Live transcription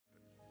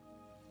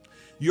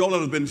You all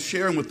have been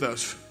sharing with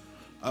us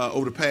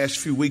over the past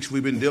few weeks.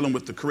 We've been dealing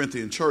with the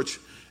Corinthian church.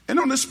 And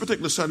on this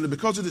particular Sunday,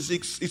 because it is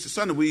Easter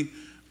Sunday,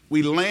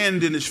 we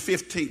land in this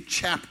 15th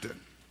chapter.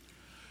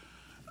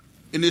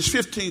 In this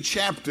 15th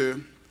chapter,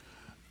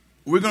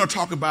 we're going to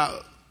talk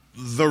about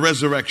the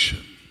resurrection,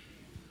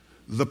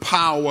 the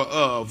power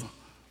of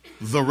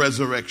the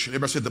resurrection.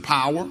 Everybody said the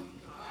power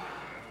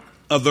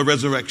of the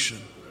resurrection.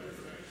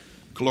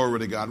 Glory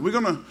to God. We're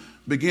going to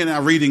begin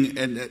our reading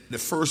in the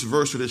first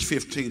verse of this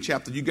 15th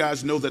chapter. You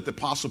guys know that the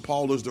Apostle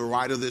Paul is the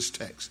writer of this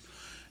text.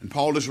 And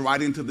Paul is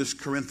writing to this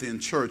Corinthian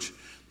church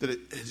that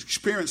has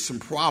experienced some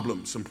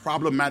problems, some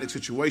problematic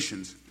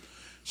situations.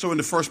 So in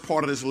the first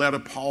part of this letter,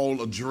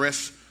 Paul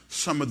addressed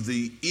some of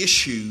the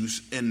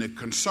issues and the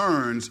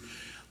concerns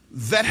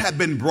that had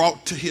been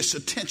brought to his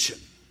attention.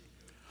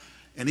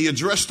 And he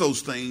addressed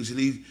those things, and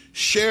he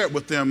shared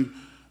with them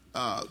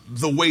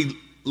the way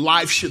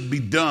life should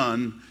be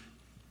done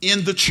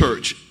in the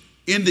church,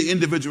 in the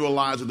individual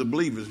lives of the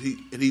believers.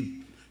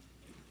 He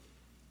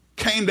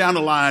came down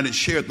the line and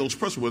shared those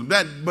principles.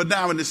 But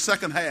now in the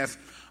second half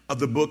of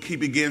the book, he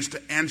begins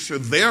to answer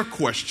their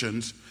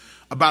questions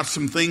about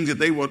some things that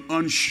they were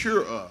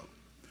unsure of.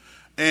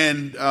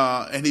 And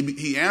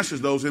he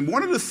answers those. And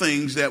one of the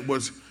things that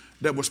was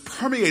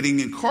permeating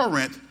in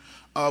Corinth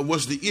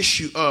was the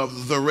issue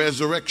of the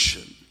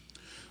resurrection.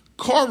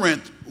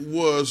 Corinth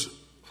was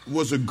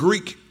a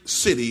Greek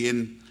city,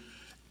 and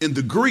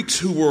the Greeks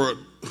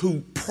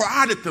who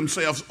prided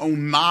themselves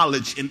on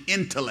knowledge and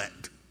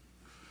intellect.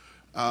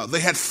 They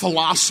had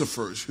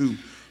philosophers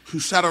who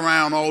sat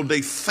around all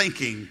day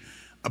thinking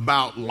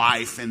about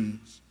life and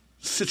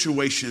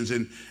situations,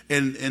 and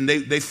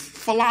they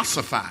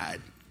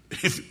philosophized,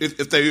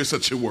 if there is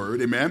such a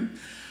word, amen.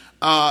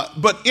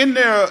 But in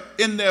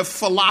their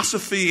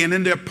philosophy and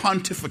in their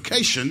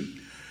pontification,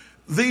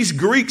 these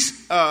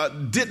Greeks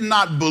did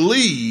not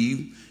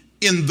believe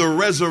in the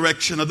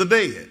resurrection of the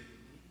dead.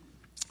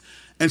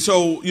 And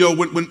so,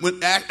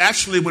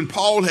 when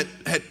Paul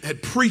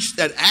had preached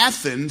at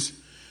Athens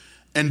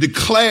and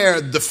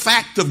declared the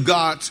fact of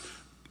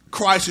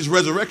Christ's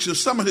resurrection,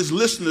 some of his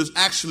listeners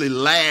actually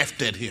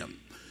laughed at him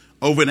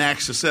over in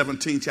Acts the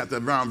 17th chapter,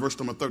 around verse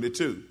number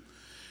 32.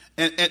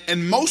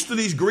 And most of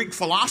these Greek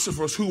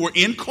philosophers who were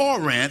in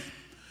Corinth,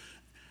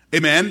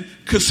 amen,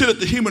 considered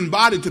the human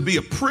body to be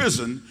a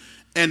prison,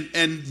 and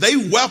they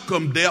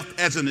welcomed death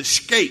as an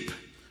escape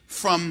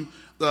from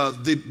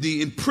the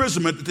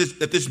imprisonment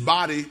that this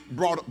body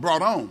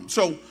brought on.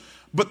 So,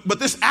 but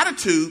this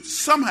attitude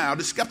somehow,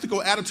 this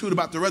skeptical attitude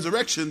about the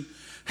resurrection,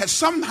 has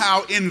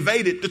somehow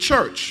invaded the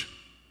church.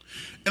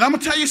 And I'm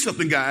going to tell you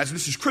something, guys, and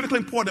this is critically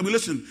important that we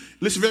listen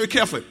very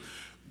carefully.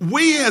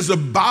 We as a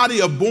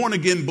body of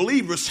born-again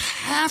believers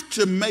have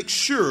to make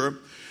sure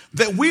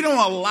that we don't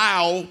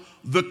allow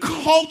the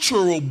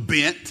cultural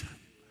bent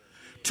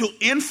to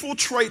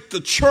infiltrate the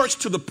church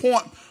to the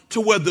point to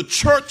where the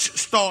church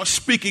starts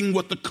speaking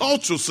what the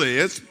culture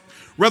says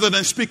rather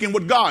than speaking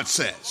what God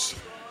says.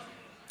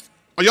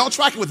 Are y'all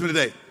tracking with me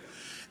today?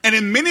 And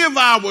in many of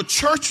our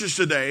churches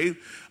today,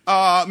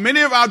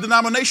 many of our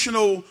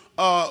denominational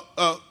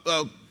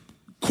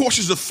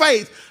courses of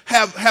faith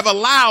have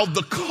allowed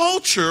the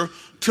culture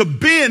to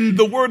bend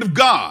the word of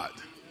God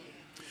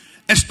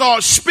and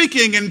start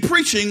speaking and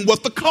preaching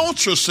what the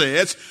culture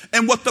says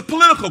and what the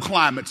political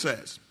climate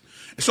says.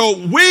 So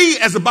we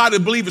as a body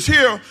of believers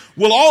here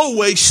will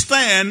always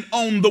stand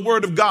on the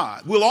word of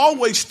God. We'll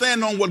always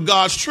stand on what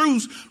God's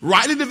truths,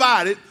 rightly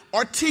divided,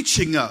 are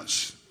teaching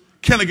us.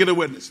 Can I get a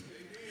witness?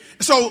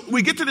 So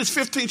we get to this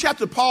 15th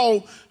chapter.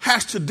 Paul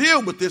has to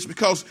deal with this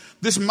because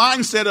this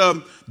mindset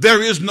of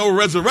there is no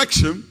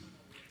resurrection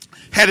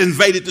had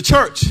invaded the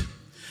church.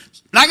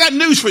 Now I got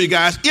news for you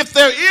guys. If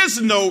there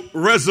is no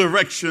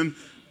resurrection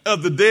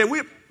of the dead,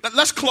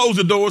 let's close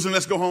the doors and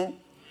let's go home.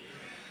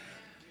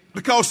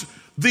 Because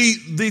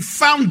the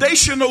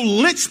foundational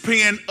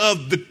linchpin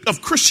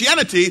of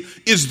Christianity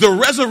is the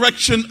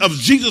resurrection of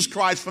Jesus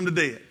Christ from the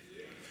dead.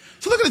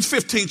 So look at this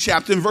 15th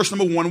chapter in verse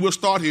number 1. We'll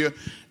start here.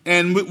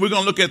 And we're going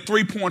to look at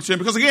 3 points here.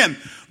 Because again,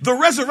 the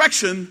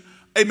resurrection,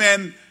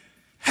 amen,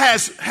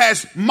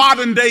 has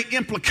modern day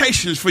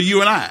implications for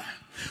you and I.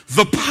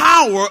 The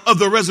power of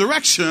the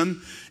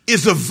resurrection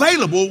is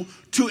available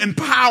to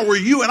empower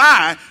you and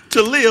I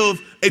to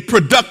live a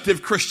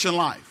productive Christian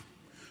life.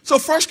 So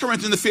 1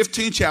 Corinthians, the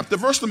 15th chapter,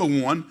 verse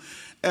number 1,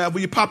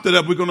 when you popped it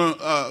up, we're going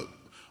to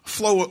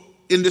flow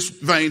in this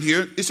vein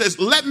here. It says,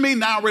 "Let me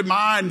now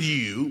remind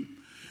you,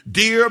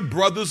 dear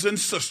brothers and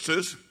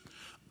sisters,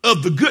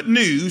 of the good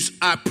news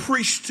I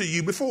preached to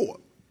you before.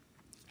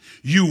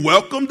 You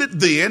welcomed it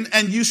then,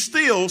 and you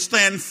still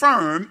stand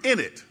firm in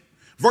it."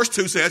 Verse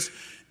 2 says,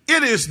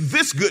 "It is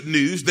this good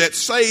news that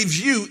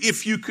saves you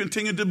if you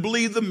continue to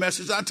believe the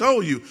message I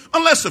told you.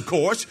 Unless, of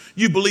course,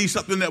 you believe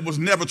something that was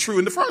never true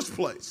in the first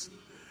place."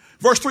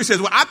 Verse 3 says,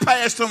 "Well, I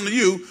passed on to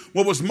you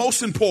what was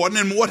most important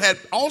and what had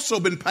also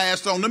been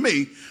passed on to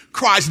me.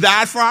 Christ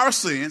died for our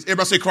sins."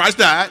 Everybody say, Christ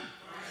died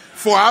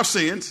for our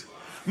sins.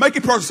 Make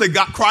it personal.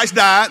 Say, Christ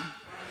died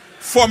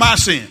for my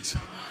sins.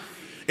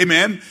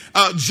 Amen.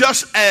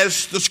 Just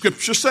as the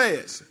scripture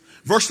says.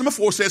 Verse number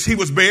 4 says, he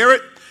was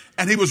buried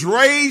and he was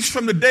raised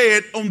from the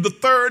dead on the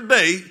third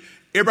day.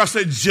 Everybody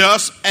said,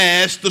 just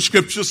as the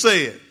scripture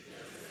said.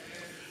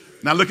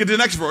 Now look at the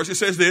next verse. It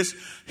says this,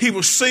 he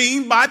was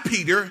seen by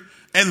Peter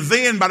and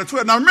then by the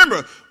 12. Now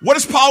remember, what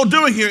is Paul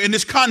doing here in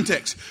this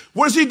context?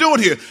 What is he doing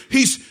here?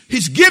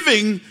 He's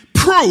giving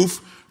proof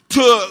to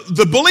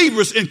the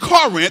believers in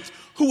Corinth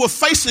who were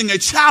facing a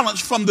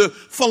challenge from the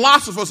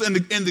philosophers in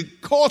the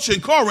culture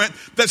in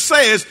Corinth that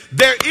says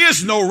there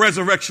is no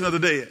resurrection of the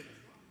dead.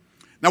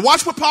 Now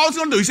watch what Paul's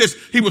going to do. He says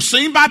he was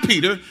seen by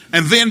Peter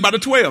and then by the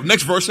 12.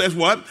 Next verse says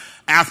what?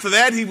 After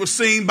that, he was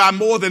seen by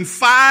more than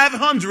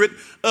 500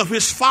 of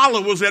his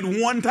followers at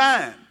one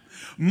time,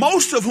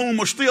 most of whom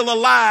are still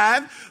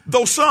alive,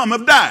 though some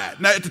have died.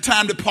 Now, at the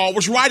time that Paul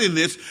was writing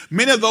this,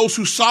 many of those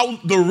who saw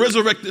the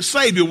resurrected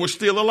Savior were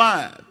still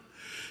alive.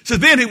 So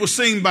then he was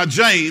seen by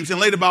James and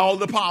later by all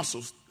the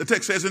apostles. The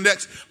text says, and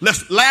next,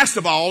 last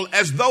of all,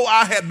 as though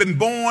I had been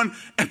born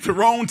at the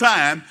wrong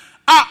time,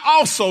 I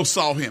also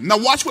saw him. Now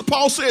watch what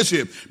Paul says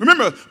here.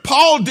 Remember,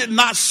 Paul did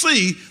not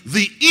see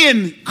the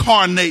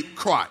incarnate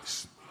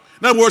Christ.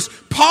 In other words,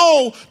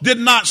 Paul did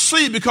not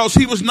see because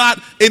he was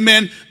not,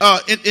 amen,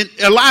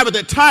 alive at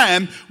that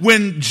time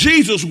when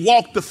Jesus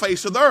walked the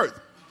face of the earth.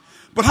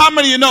 But how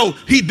many of you know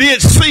he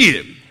did see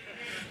him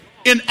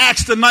in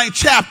Acts the 9th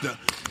chapter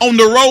on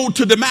the road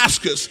to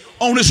Damascus,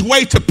 on his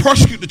way to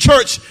persecute the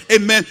church?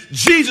 Amen.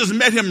 Jesus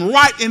met him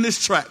right in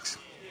his tracks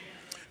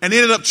and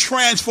ended up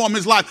transforming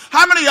his life.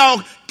 How many of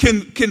y'all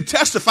can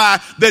testify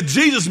that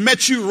Jesus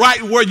met you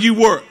right where you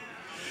were?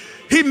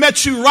 He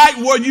met you right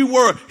where you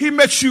were. He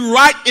met you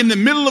right in the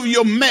middle of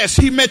your mess.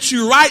 He met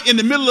you right in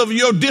the middle of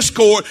your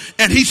discord,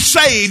 and he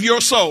saved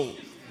your soul.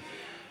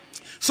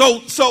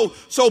 So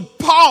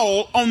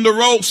Paul on the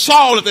road,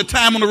 Saul at the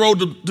time on the road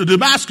to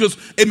Damascus,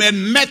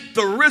 amen, met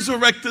the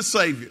resurrected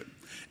Savior.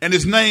 And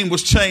his name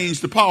was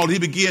changed to Paul. He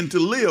began to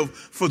live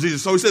for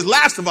Jesus. So he says,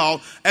 last of all,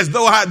 as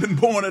though I had been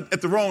born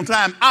at the wrong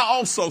time, I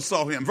also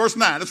saw him. Verse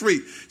 9, let's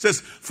read. It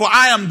says, for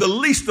I am the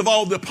least of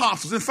all the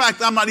apostles. In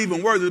fact, I'm not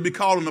even worthy to be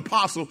called an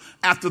apostle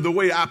after the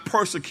way I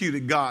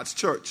persecuted God's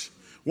church.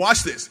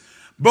 Watch this.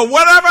 But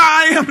whatever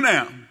I am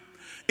now,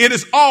 it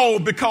is all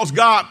because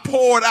God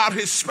poured out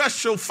his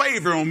special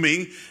favor on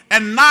me,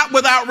 and not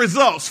without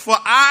results. For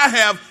I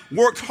have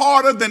worked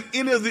harder than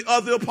any of the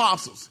other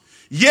apostles.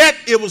 Yet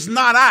it was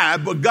not I,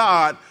 but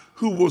God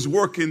who was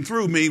working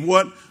through me.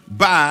 What?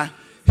 By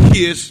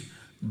his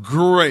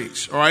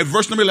grace. All right,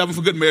 verse number 11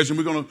 for good measure, and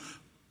we're going to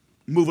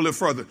move a little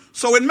further.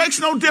 So it makes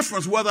no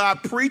difference whether I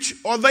preach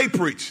or they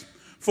preach,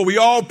 for we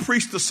all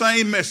preach the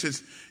same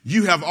message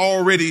you have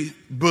already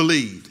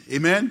believed.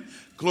 Amen?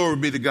 Glory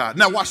be to God.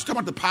 Now watch, talk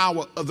about the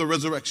power of the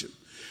resurrection.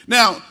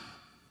 Now,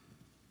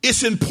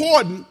 it's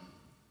important,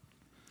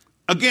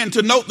 again,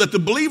 to note that the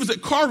believers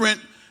at Corinth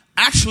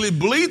actually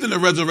believed in the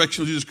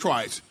resurrection of Jesus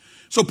Christ.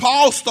 So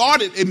Paul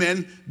started,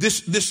 amen,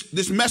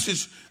 this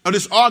message or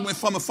this argument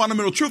from a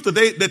fundamental truth that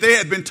they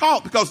had been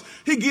taught, because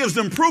he gives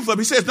them proof of.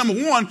 He says,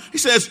 number one, he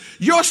says,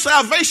 your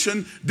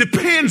salvation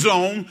depends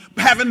on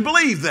having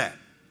believed that.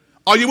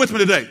 Are you with me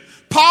today?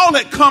 Paul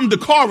had come to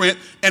Corinth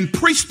and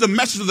preached the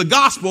message of the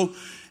gospel,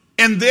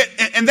 and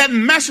that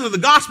message of the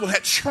gospel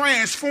had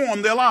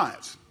transformed their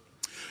lives.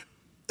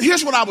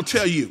 Here's what I will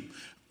tell you.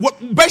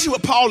 Basically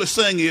what Paul is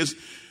saying is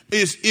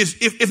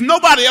if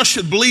nobody else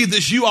should believe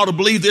this, you ought to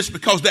believe this,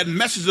 because that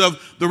message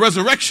of the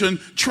resurrection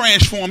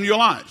transformed your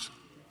lives.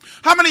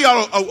 How many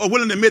of y'all are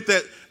willing to admit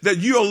that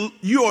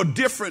you are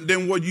different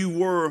than what you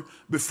were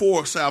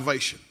before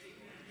salvation?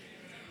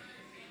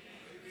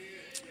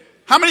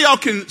 How many of y'all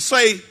can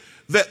say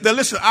that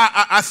listen,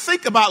 I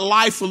think about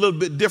life a little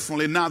bit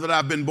differently now that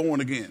I've been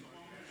born again.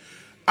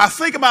 I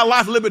think about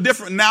life a little bit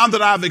different now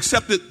that I've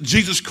accepted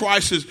Jesus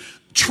Christ's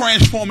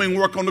transforming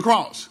work on the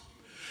cross.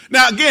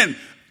 Now again,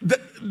 that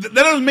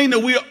doesn't mean that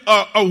we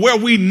are where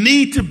we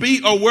need to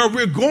be or where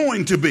we're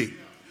going to be.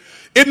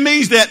 It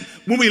means that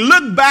when we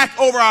look back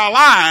over our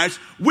lives,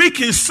 we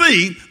can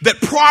see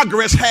that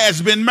progress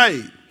has been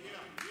made.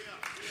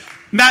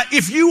 Now,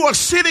 if you are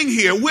sitting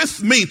here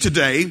with me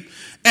today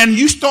and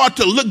you start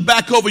to look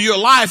back over your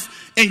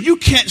life and you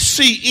can't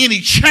see any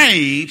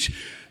change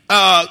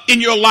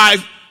in your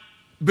life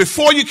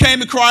before you came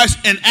to Christ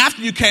and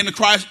after you came to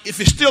Christ, if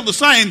it's still the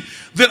same,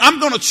 then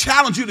I'm going to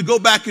challenge you to go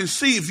back and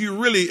see if you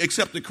really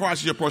accepted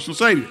Christ as your personal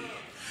Savior.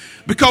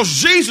 Because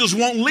Jesus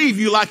won't leave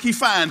you like he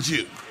finds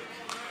you.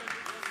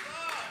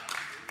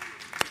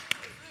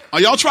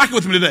 Are y'all tracking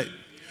with me today?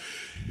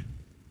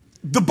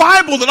 The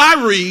Bible that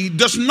I read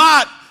does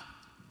not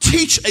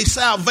teach a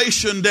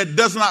salvation that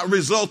does not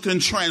result in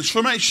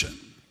transformation.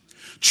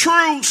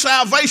 True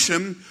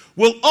salvation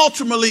will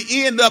ultimately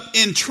end up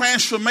in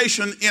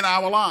transformation in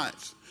our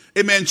lives.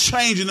 Amen.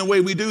 Changing the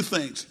way we do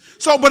things.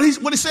 So, but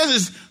what he says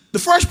is, the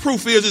first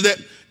proof is that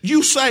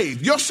you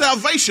saved. Your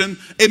salvation,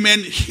 amen,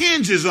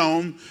 hinges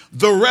on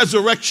the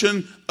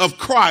resurrection of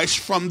Christ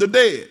from the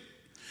dead.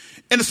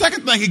 And the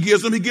second thing he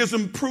gives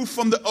them proof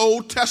from the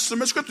Old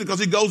Testament scripture, because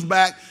he goes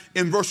back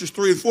in verses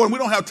 3 and 4, and we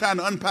don't have time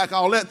to unpack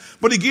all that,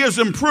 but he gives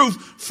them proof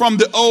from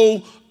the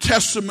Old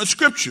Testament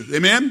scripture.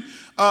 Amen?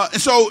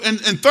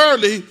 And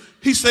thirdly,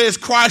 he says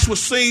Christ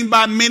was seen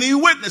by many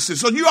witnesses.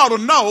 So you ought to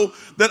know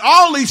that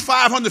all these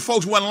 500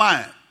 folks weren't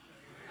lying.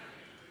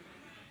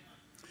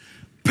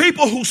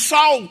 People who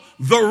saw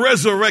the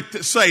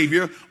resurrected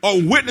Savior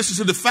are witnesses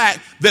to the fact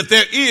that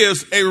there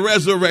is a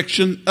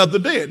resurrection of the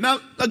dead. Now,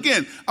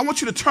 again, I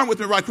want you to turn with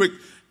me right quick,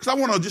 because I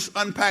want to just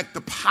unpack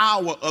the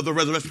power of the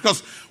resurrection.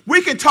 Because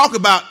we can talk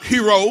about he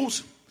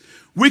rose.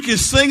 We can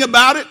sing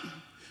about it.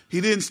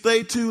 He didn't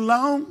stay too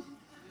long.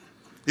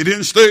 He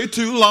didn't stay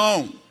too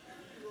long.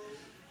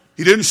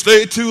 He didn't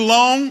stay too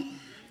long.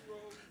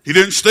 He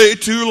didn't stay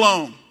too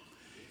long.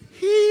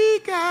 He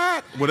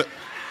got...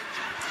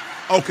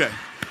 Okay.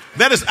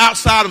 That is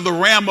outside of the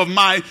realm of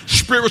my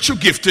spiritual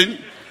gifting,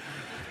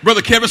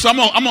 Brother Kevin, so I'm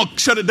going to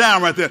shut it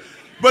down right there.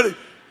 But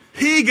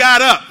he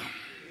got up.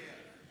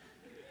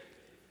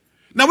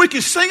 Now, we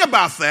can sing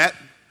about that,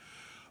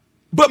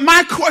 but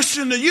my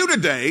question to you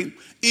today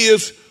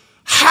is,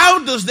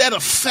 how does that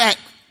affect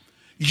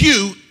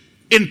you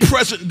in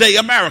present-day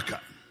America?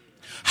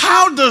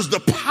 How does the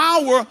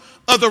power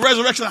of the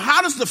resurrection,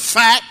 how does the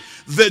fact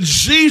that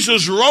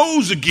Jesus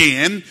rose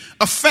again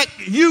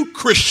affect you,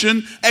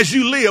 Christian, as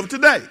you live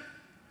today?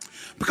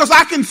 Because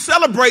I can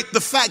celebrate the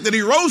fact that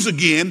he rose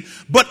again,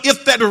 but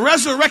if that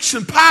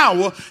resurrection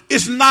power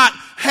is not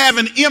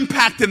having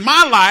impact in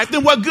my life,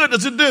 then what good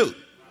does it do?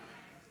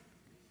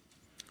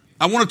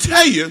 I want to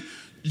tell you,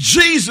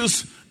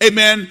 Jesus,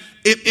 amen,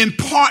 it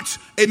imparts,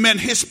 amen,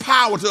 his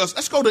power to us.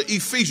 Let's go to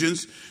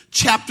Ephesians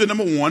chapter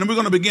number 1, and we're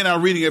going to begin our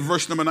reading at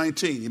verse number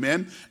 19,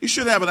 amen. You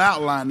should have an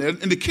outline there.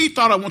 And the key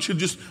thought I want you to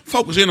just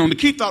focus in on, the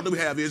key thought that we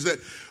have is that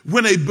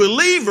when a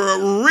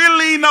believer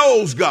really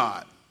knows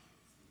God,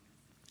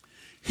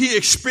 he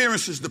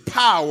experiences the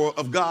power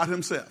of God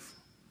himself.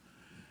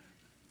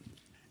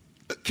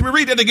 Can we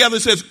read that together?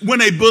 It says,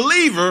 when a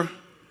believer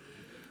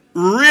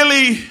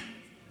really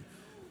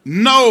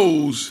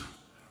knows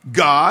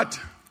God,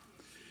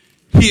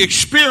 he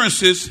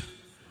experiences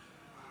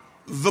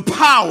the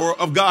power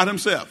of God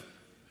himself.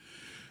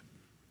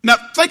 Now,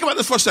 think about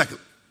this for a second.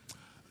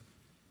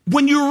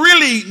 When you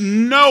really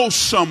know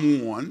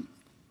someone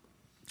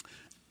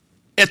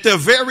at their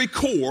very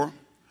core,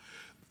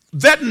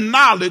 that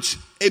knowledge,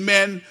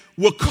 amen,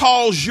 will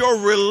cause your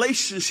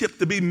relationship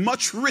to be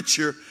much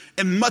richer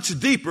and much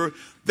deeper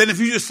than if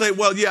you just say,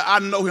 well, yeah, I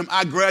know him.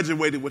 I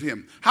graduated with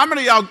him. How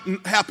many of y'all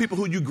have people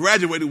who you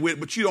graduated with,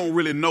 but you don't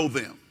really know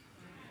them?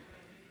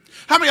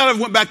 How many of y'all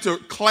ever went back to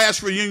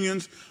class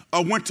reunions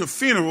or went to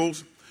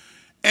funerals,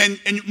 and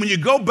when you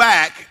go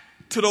back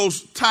to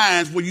those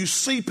times where you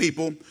see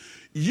people,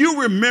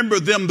 you remember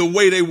them the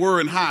way they were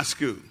in high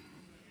school,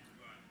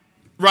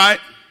 right?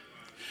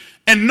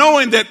 And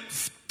knowing that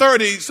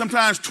 30,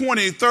 sometimes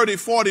 20, 30,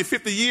 40,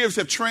 50 years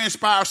have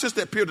transpired since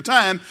that period of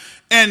time,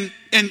 and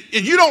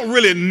you don't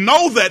really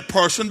know that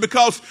person,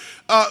 because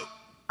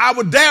I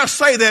would dare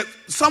say that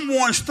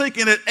someone's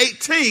thinking at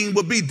 18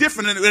 would be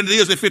different than it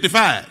is at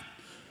 55.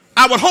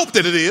 I would hope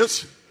that it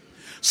is.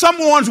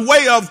 Someone's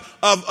way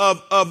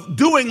of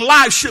doing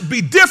life should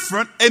be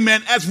different,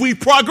 amen, as we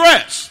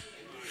progress.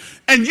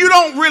 And you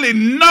don't really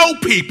know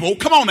people,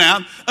 come on now,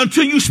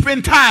 until you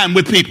spend time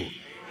with people.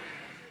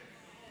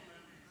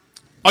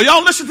 Are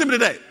y'all listening to me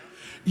today?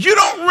 You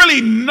don't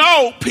really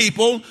know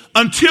people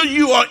until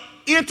you are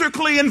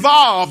intricately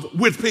involved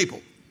with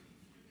people.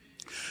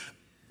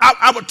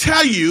 I would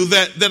tell you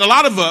that a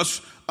lot of us,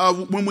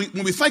 when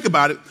we think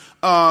about it,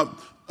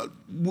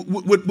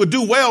 would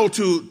do well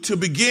to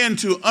begin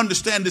to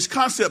understand this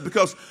concept,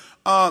 because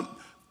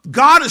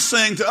God is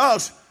saying to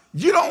us,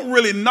 you don't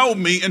really know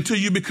me until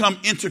you become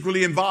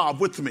integrally involved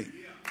with me.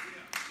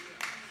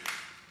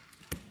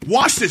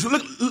 Watch this.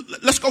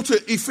 Let's go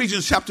to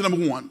Ephesians chapter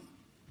number 1.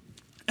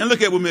 And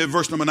look at with me at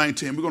verse number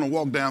 19. We're going to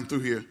walk down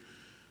through here.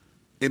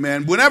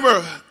 Amen.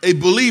 Whenever a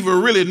believer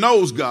really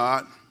knows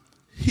God,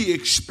 he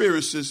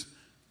experiences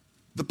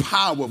the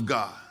power of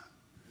God.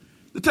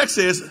 The text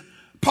says,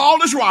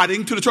 Paul is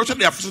writing to the church at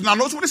Ephesus. Now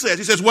notice what it says.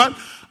 He says, what?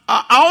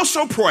 I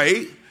also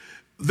pray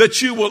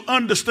that you will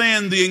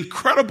understand the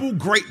incredible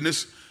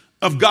greatness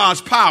of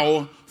God's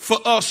power for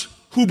us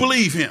who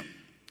believe him.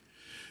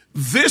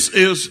 This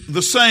is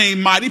the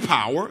same mighty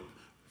power,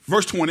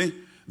 verse 20,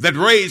 that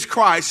raised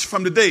Christ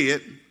from the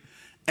dead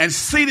and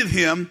seated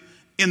him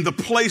in the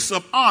place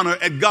of honor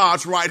at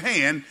God's right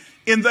hand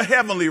in the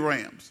heavenly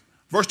realms.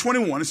 Verse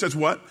 21, it says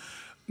what?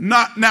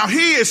 Now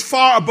he is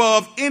far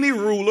above any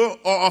ruler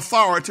or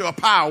authority or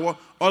power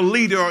or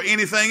leader or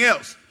anything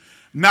else,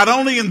 not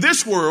only in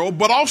this world,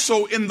 but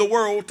also in the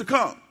world to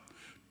come.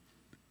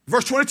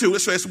 Verse 22, it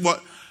says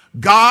what?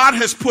 God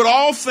has put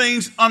all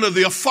things under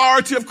the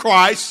authority of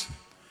Christ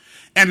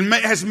and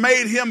has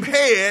made him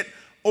head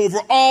over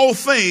all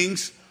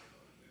things.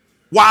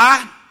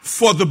 Why?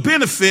 For the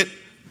benefit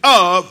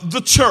of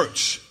the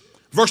church.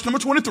 Verse number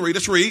 23,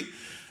 let's read.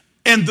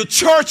 And the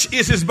church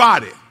is his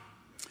body.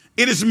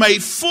 It is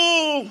made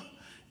full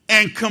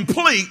and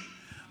complete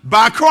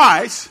by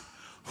Christ,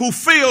 who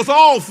fills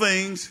all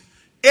things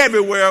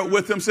everywhere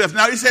with himself.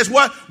 Now he says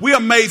what? We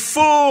are made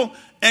full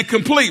and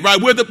complete, right?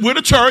 We're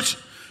the church.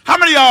 How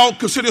many of y'all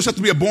consider yourself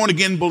to be a born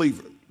again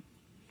believer?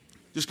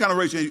 Just kind of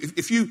raise your hand.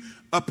 If you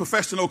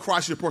profess to know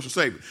Christ as your personal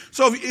Savior.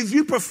 So if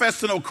you profess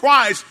to know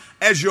Christ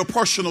as your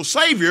personal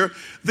Savior,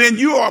 then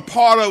you are a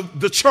part of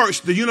the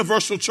church, the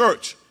universal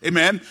church.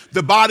 Amen.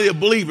 The body of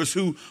believers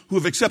who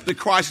have accepted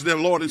Christ as their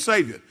Lord and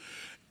Savior.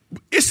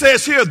 It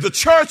says here, the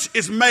church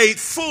is made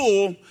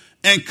full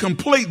and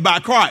complete by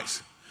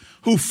Christ,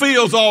 who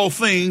fills all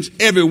things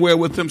everywhere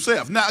with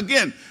himself. Now,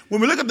 again,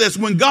 when we look at this,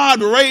 when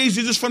God raised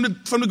Jesus from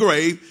the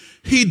grave,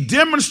 he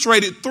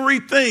demonstrated three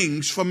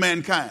things for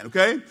mankind,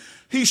 okay?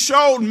 He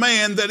showed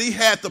man that he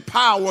had the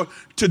power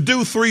to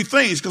do three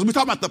things, because we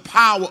talk about the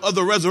power of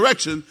the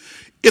resurrection.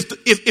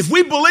 If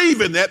we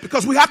believe in that,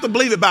 because we have to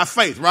believe it by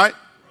faith, right?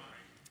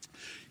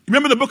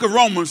 Remember the book of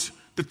Romans,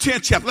 the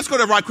 10th chapter. Let's go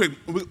there right quick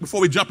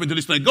before we jump into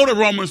this thing. Go to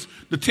Romans,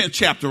 the 10th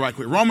chapter right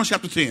quick. Romans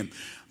chapter 10.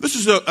 This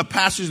is a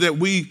passage that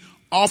we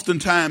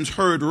oftentimes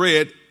heard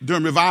read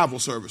during revival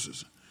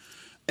services.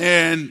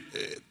 And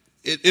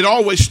it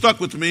always stuck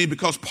with me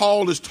because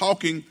Paul is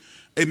talking,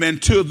 amen,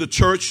 to the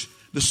church,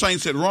 the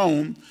saints at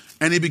Rome,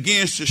 and he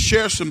begins to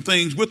share some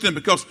things with them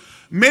because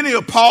many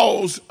of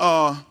Paul's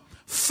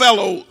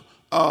fellow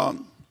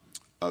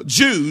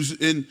Jews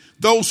and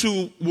those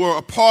who were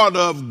a part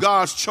of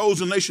God's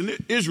chosen nation,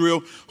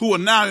 Israel, who are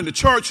now in the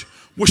church,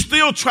 were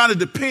still trying to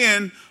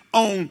depend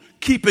on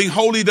keeping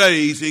holy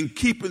days and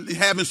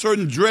having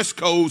certain dress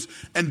codes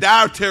and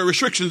dietary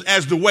restrictions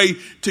as the way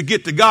to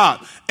get to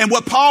God. And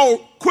what Paul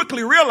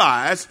quickly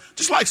realized,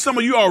 just like some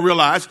of you all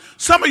realize,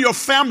 some of your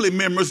family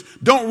members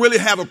don't really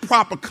have a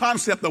proper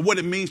concept of what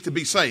it means to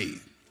be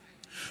saved.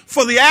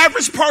 For the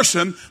average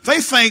person, they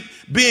think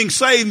being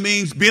saved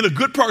means being a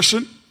good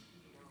person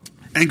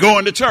and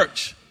going to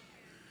church.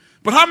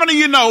 But how many of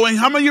you know and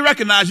how many of you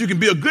recognize you can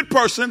be a good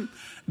person,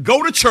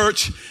 go to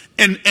church,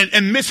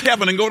 and miss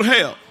heaven and go to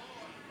hell?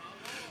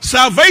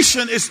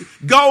 Salvation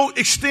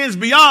extends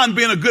beyond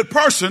being a good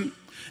person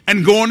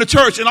and going to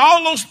church. And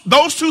all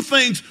those two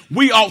things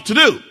we ought to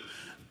do.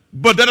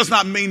 But that does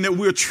not mean that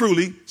we're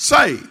truly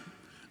saved.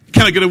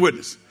 Can I get a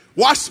witness?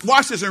 Watch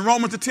this in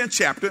Romans the 10th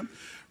chapter.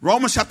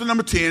 Romans chapter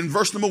number 10,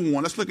 verse number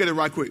 1. Let's look at it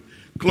right quick.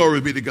 Glory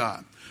be to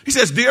God. He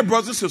says, "Dear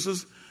brothers and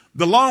sisters,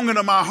 the longing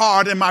of my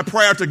heart and my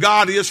prayer to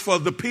God is for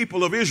the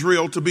people of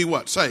Israel to be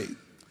what? Saved."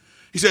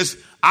 He says,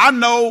 "I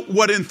know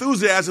what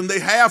enthusiasm they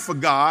have for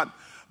God,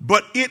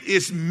 but it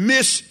is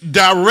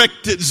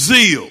misdirected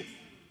zeal."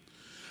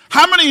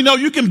 How many of you know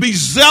you can be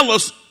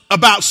zealous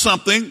about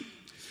something,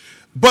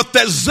 but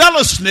that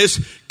zealousness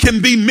can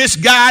be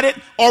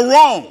misguided or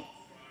wrong?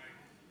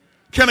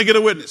 Can I get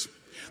a witness?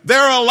 There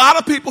are a lot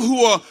of people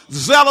who are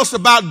zealous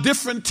about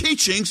different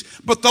teachings,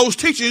 but those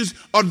teachings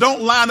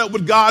don't line up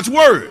with God's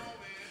word.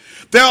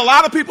 There are a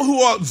lot of people who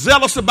are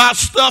zealous about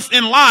stuff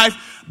in life,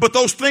 but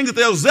those things that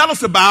they're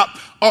zealous about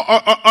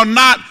are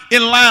not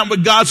in line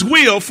with God's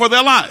will for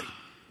their life.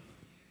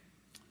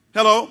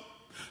 Hello?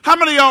 How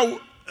many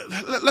of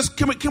y'all,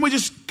 can we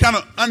just kind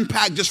of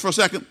unpack just for a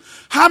second?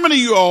 How many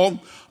of you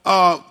all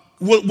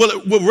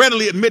will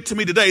readily admit to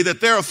me today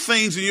that there are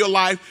things in your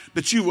life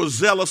that you were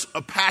zealous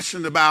or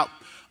passionate about,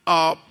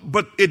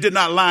 but it did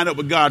not line up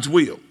with God's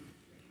will?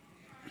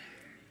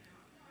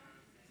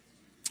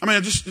 I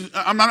mean,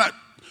 I'm not,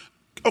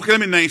 okay, let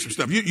me name some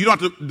stuff. You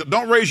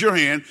don't raise your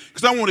hand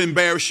because I don't want to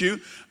embarrass you,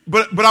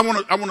 but I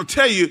want to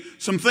tell you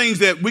some things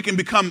that we can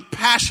become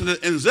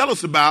passionate and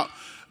zealous about,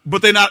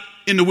 but they're not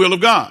in the will of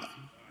God.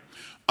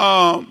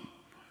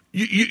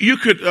 You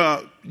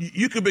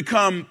could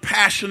become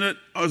passionate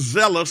or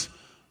zealous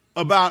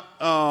about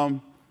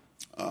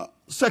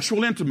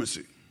sexual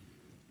intimacy.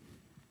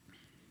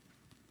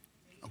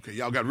 Okay,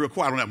 y'all got real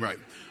quiet on that, right?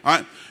 All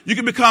right. You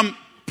can become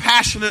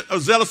passionate or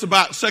zealous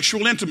about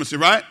sexual intimacy,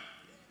 right?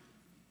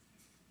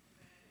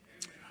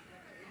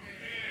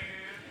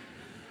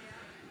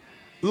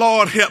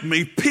 Lord help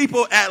me.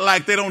 People act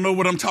like they don't know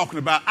what I'm talking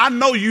about. I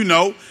know you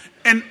know,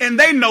 and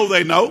they know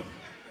they know.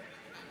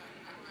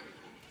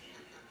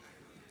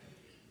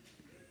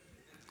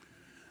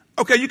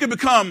 Okay, you can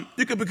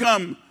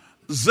become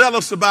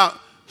zealous about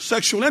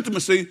sexual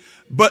intimacy,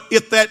 but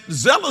if that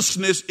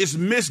zealousness is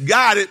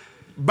misguided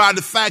by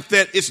the fact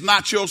that it's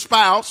not your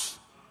spouse,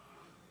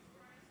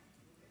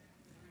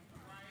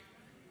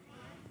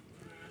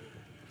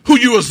 who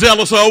you are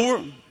zealous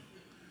over,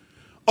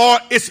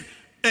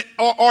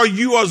 or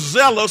you are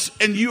zealous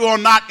and you are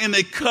not in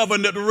a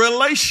covenant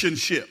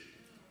relationship.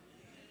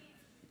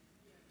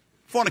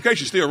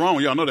 Fornication is still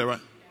wrong. Y'all know that, right?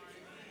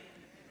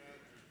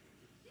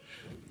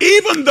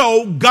 Even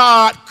though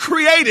God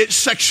created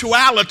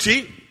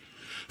sexuality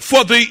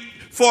for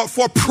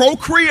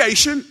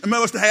procreation,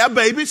 remember us to have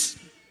babies,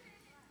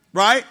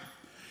 right?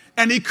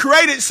 And he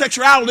created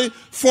sexuality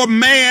for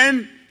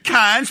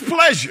mankind's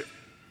pleasure.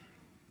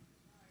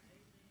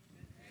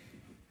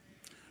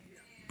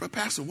 But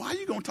Pastor, why are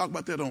you going to talk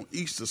about that on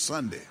Easter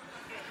Sunday?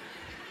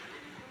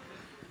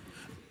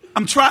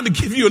 I'm trying to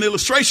give you an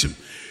illustration.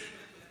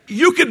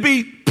 You could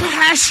be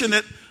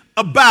passionate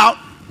about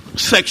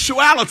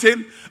sexuality,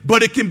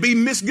 but it can be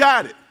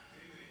misguided.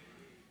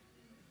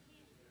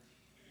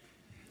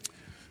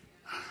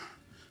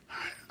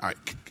 All right.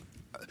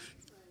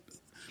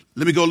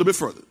 Let me go a little bit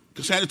further.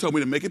 Cassandra told me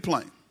to make it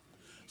plain.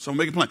 So I'm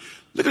going to make it plain.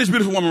 Look at this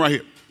beautiful woman right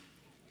here.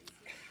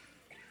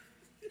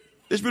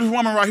 This beautiful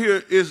woman right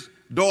here is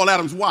Doyle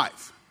Adams'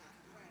 wife.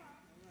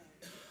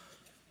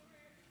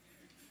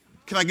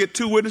 Can I get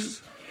two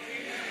witnesses?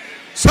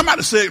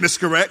 Somebody said this is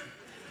correct.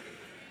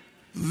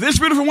 This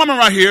beautiful woman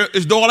right here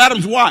is Doyle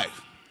Adams'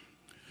 wife.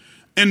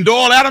 And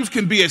Doyle Adams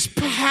can be as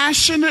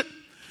passionate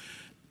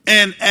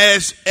and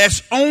as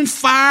on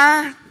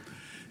fire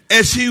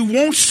as he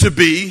wants to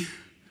be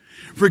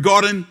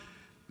regarding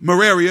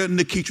Mararia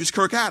Nikitris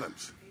Kirk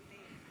Adams.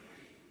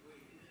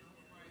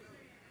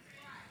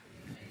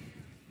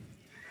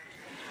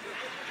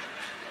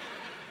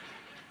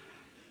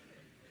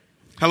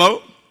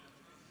 Hello?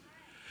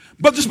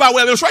 But just by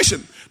way of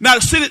illustration. Now,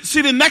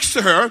 sitting next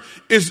to her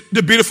is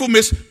the beautiful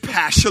Miss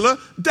Pashela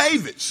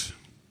Davids.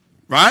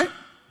 Right?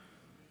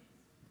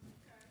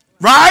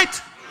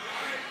 Right?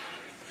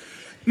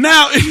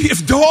 Now,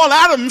 if Doyle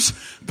Adams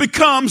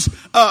becomes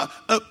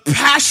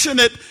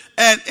passionate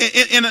and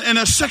in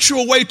a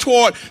sexual way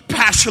toward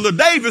Pashela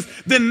Davis,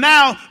 then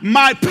now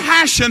my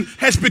passion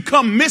has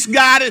become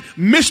misguided,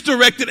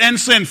 misdirected, and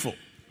sinful.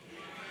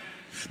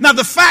 Now,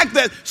 the fact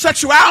that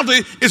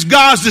sexuality is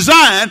God's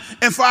design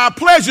and for our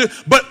pleasure,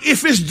 but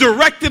if it's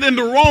directed in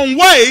the wrong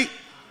way,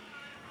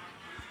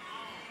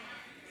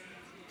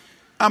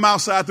 I'm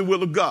outside the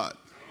will of God.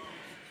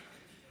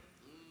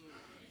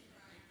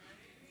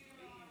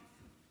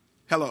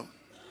 Hello.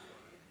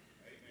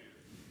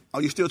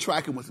 Are you still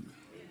tracking with me?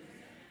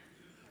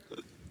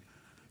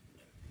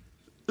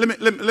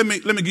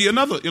 Let me give you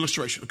another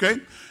illustration, okay?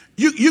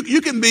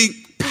 You can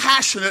be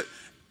passionate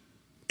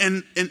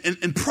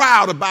and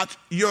proud about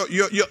your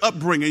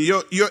upbringing,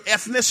 your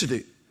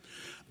ethnicity.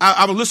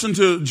 I was listening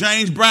to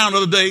James Brown the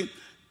other day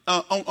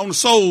on the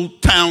Soul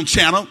Town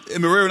channel.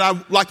 And Maria and I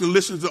like to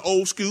listen to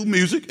old school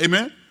music.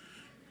 Amen.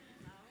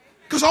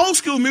 Because old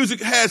school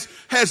music has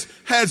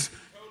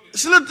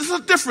it's a little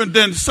different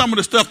than some of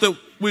the stuff that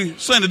we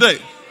sing today.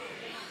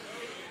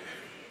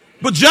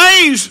 But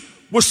James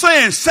was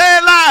saying, say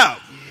it loud,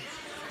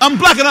 I'm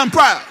black and I'm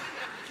proud.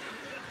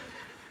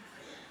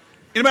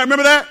 Anybody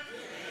remember that?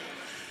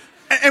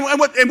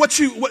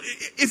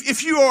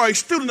 If you are a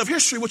student of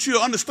history, what you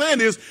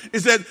understand is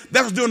that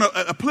was during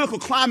a political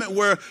climate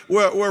where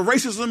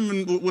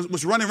racism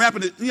was running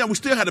rampant. You know, we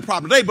still had the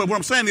problem today, but what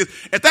I'm saying is,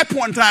 at that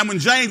point in time when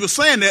James was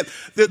saying that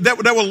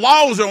there were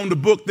laws on the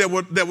book that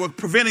were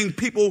preventing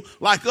people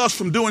like us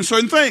from doing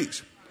certain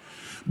things.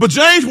 But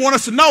James wants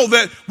us to know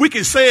that we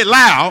can say it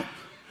loud,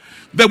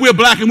 that we're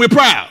black and we're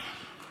proud.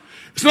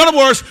 So in other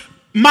words,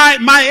 my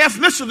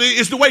ethnicity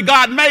is the way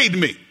God made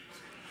me.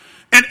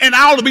 And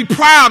I ought to be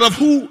proud of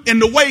who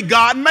and the way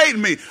God made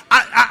me.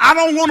 I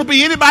don't want to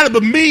be anybody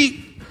but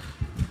me.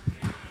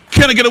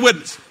 Can I get a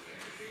witness?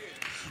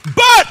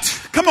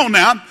 But, come on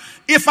now,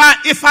 if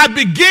I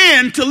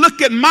begin to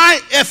look at my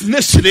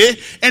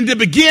ethnicity and to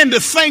begin to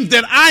think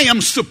that I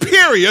am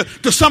superior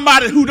to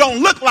somebody who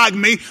don't look like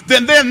me,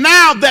 then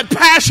now that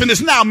passion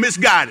is now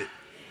misguided.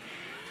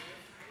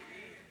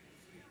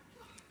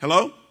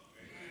 Hello?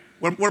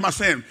 What am I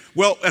saying?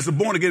 Well, as a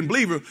born-again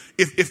believer,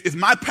 if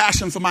my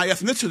passion for my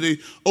ethnicity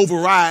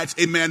overrides,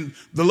 amen,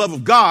 the love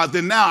of God,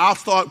 then now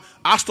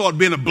I'll start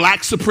being a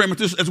black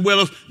supremacist as well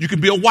as you can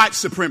be a white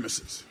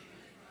supremacist.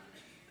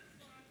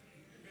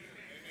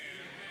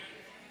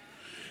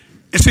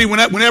 And see,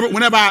 whenever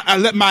I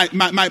let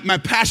my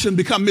passion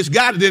become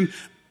misguided, then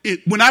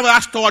whenever I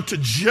start to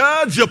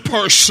judge a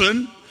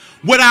person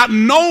without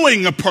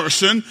knowing a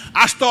person,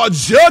 I start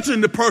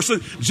judging the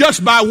person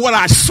just by what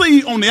I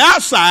see on the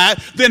outside,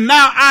 then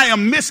now I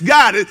am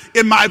misguided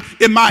in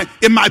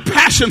my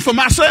passion for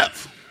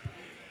myself.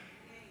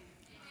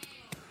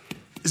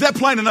 Is that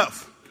plain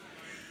enough?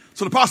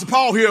 So the Apostle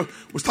Paul here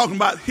was talking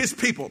about his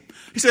people.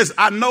 He says,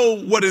 I know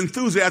what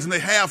enthusiasm they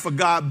have for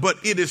God, but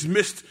it is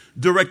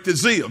misdirected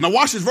zeal. Now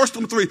watch this, verse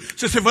number 3. It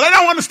says, for they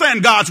don't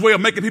understand God's way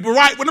of making people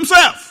right with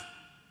themselves.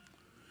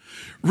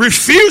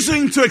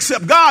 Refusing to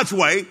accept God's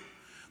way,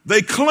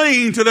 they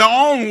cling to their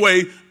own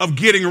way of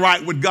getting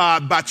right with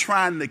God by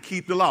trying to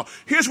keep the law.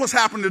 Here's what's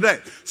happening today.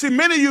 See,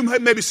 many of you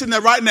may be sitting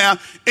there right now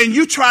and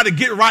you try to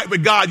get right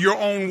with God your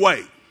own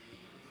way.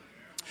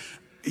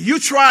 You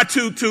try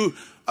to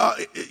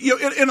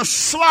in a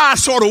sly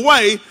sort of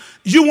way,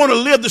 you want to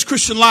live this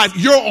Christian life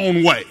your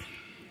own way.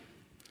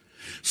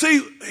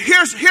 See,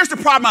 here's the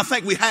problem I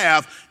think we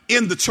have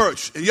in the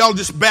church. And y'all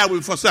just bear with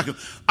me for a second.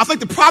 I think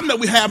the problem that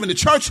we have in the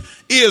church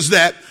is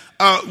that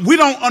we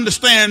don't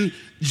understand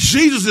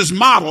Jesus'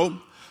 model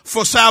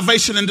for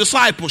salvation and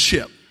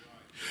discipleship.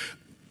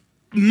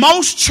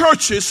 Most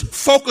churches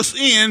focus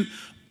in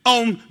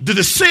on the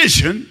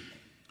decision,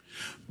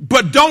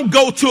 but don't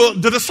go to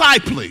the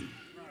discipling.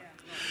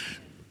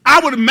 I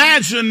would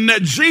imagine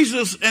that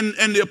Jesus and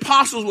the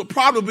apostles would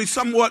probably be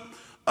somewhat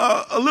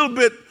a little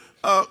bit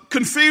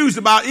confused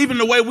about even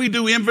the way we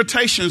do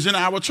invitations in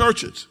our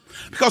churches.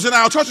 Because in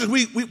our churches,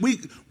 we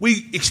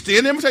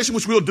extend the invitation,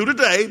 which we'll do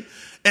today,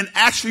 and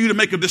ask for you to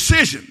make a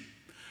decision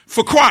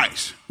for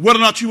Christ, whether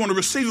or not you want to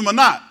receive him or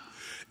not.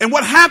 And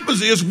what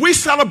happens is we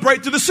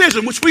celebrate the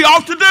decision, which we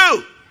ought to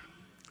do.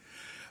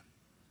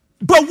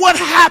 But what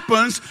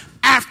happens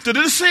after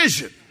the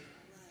decision?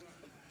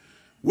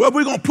 Well,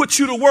 we're going to put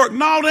you to work.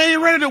 No, they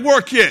ain't ready to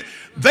work yet.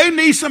 They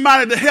need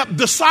somebody to help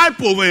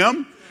disciple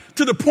them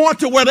to the point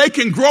to where they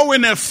can grow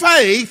in their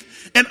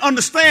faith and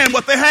understand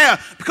what they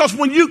have. Because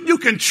when you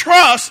can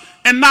trust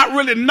and not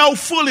really know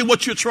fully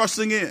what you're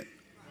trusting in.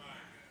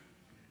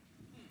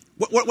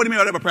 What do you mean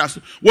by that,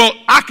 Pastor? Well,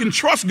 I can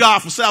trust God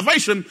for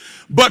salvation,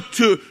 but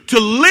to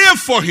live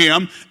for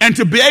him and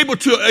to be able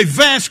to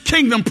advance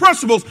kingdom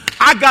principles,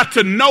 I got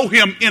to know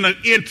him in an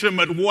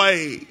intimate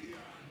way.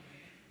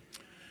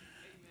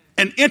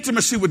 And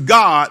intimacy with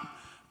God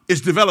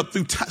is developed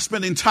through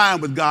spending time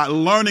with God,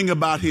 learning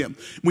about him.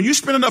 When you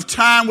spend enough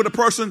time with a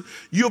person,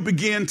 you'll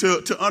begin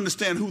to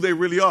understand who they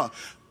really are.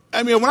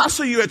 I mean, when I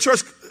see you at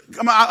church,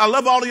 I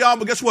love all of y'all,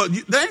 but guess what?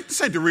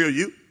 This ain't the real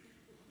you.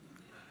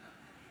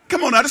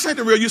 Come on now, this ain't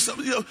the real you. Some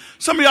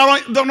of y'all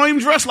don't even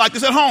dress like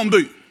this at home, do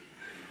you?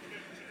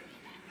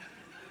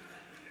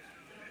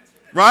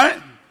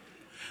 Right?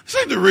 This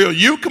ain't the real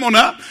you. Come on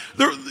now.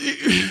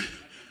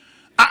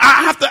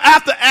 I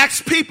have to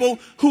ask people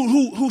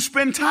who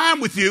spend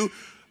time with you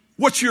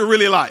what you're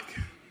really like.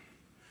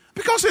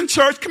 Because in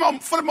church, come on,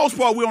 for the most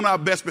part, we're on our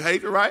best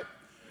behavior, right?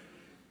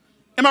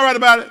 Am I right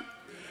about it?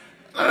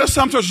 There's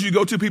some churches you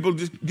go to, people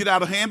just get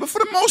out of hand, but for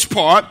the most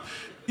part,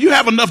 you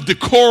have enough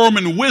decorum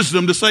and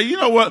wisdom to say, you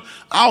know what,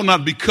 I'll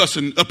not be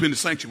cussing up in the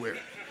sanctuary.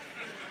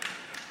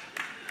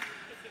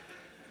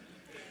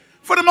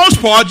 For the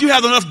most part, you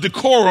have enough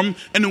decorum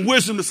and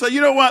wisdom to say, you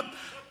know what,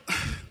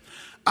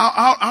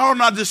 I'll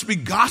not just be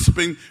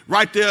gossiping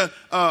right there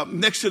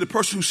next to the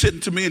person who's sitting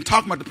to me and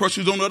talking about the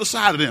person who's on the other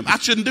side of them. I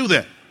shouldn't do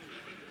that.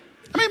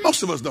 I mean,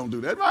 most of us don't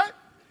do that, right?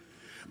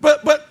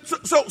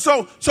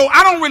 So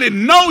I don't really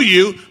know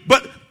you,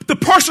 but the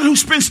person who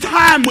spends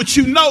time with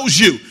you knows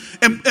you.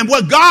 And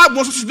what God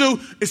wants us to do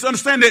is to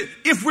understand that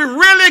if we're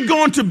really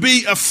going to be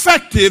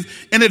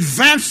effective in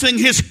advancing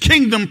his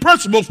kingdom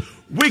principles,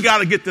 we got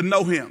to get to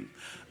know him.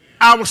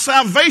 Our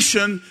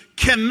salvation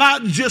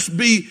cannot just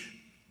be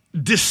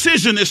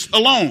decisionist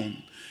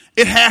alone.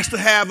 It has to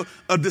have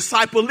a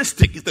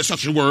disciplistic, if there's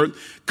such a word,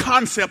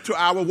 concept to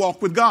our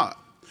walk with God.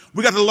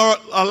 We got to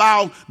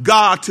allow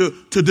God to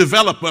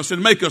develop us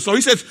and make us. So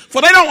he says,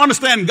 for they don't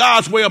understand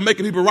God's way of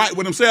making people right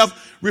with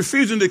himself,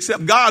 refusing to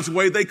accept God's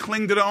way, they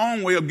cling to their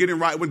own way of getting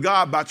right with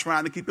God by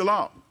trying to keep the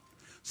law.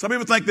 Some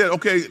people think that,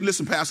 okay,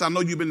 listen, Pastor, I know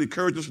you've been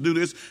encouraged us to do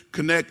this,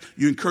 connect,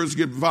 you encourage us to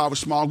get involved with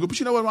small group, but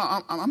you know what,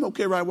 I'm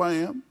okay right where I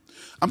am.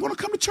 I'm going to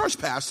come to church,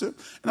 Pastor, and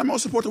I'm going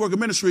to support the work of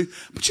ministry,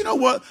 but you know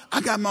what,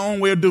 I got my own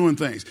way of doing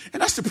things.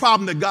 And that's the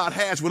problem that God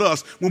has with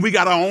us when we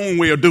got our own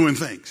way of doing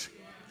things.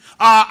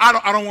 I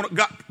don't want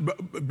to,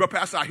 but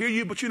Pastor, I hear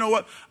you, but you know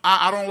what?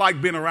 I don't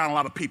like being around a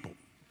lot of people.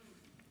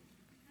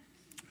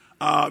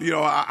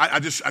 I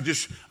just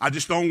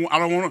don't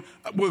want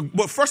to.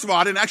 Well, first of all,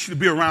 I didn't ask you to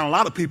be around a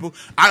lot of people.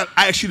 I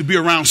asked you to be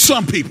around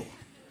some people.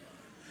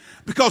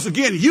 Because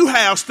again, you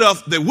have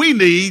stuff that we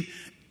need,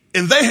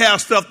 and they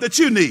have stuff that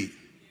you need.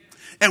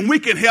 And we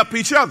can help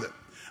each other.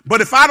 But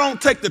if I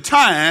don't take the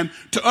time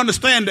to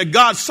understand that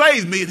God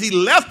saved me and he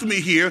left me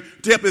here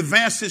to help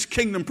advance his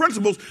kingdom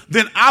principles,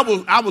 then I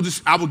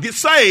will get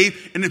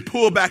saved and then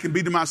pull back and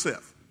be to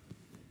myself.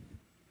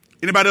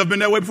 Anybody ever been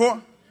that way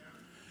before?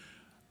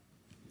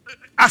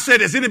 I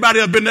said, has anybody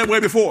ever been that way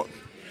before?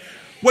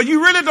 Well,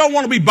 you really don't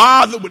want to be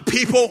bothered with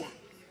people.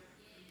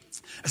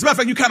 As a matter of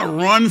fact, you kind of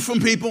run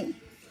from people.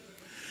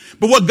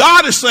 But what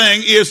God is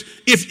saying is,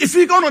 if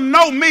you're going to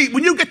know me,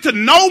 when you get to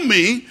know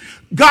me,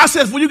 God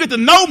says, when you get to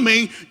know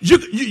me,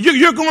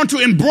 you're going to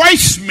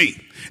embrace me.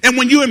 And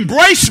when you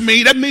embrace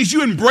me, that means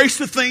you embrace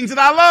the things that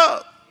I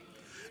love.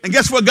 And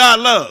guess what God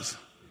loves?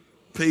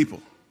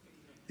 People.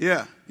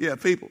 Yeah,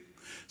 people.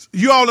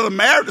 You all that are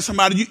married to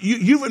somebody,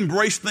 you've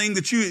embraced things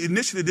that you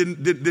initially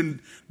didn't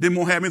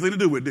want to have anything to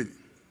do with, did you?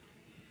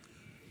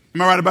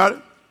 Am I right about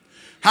it?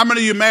 How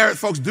many of you married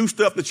folks do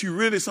stuff that you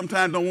really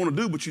sometimes don't want to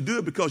do, but you do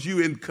it because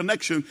you're in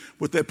connection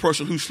with that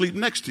person who's sleeping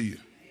next to you?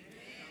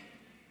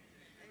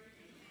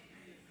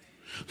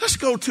 Let's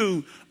go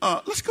to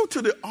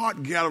the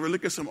art gallery.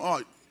 Look at some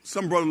art.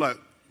 Some brother like,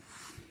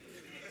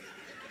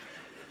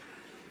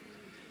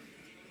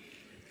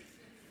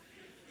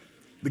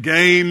 the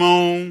game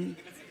on.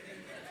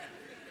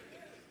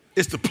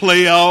 It's the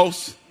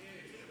playoffs.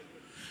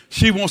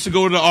 She wants to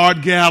go to the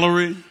art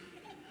gallery,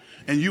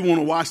 and you want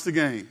to watch the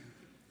game.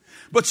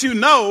 But you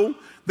know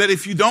that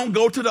if you don't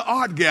go to the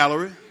art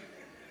gallery,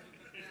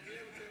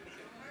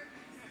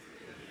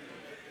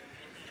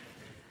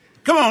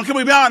 come on, can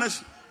we be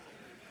honest?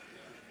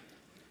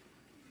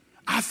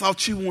 I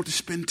thought you wanted to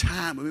spend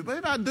time with me,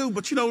 but I do.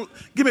 But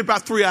give me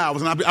about 3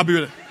 hours, and I'll be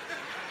ready.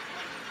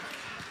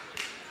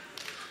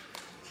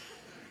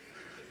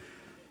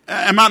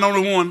 Am I the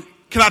only one?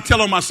 Can I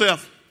tell on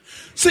myself?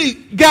 See,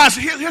 guys,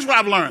 here's what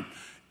I've learned.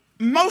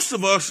 Most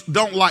of us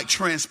don't like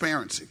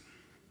transparency.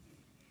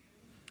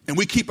 And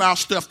we keep our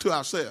stuff to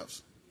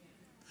ourselves.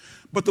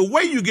 But the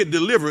way you get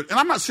delivered, and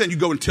I'm not saying you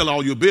go and tell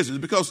all your business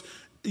because,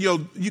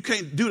 you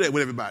can't do that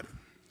with everybody.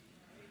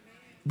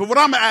 But what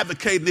I'm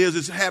advocating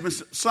is having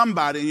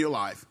somebody in your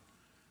life,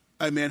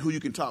 amen, who you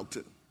can talk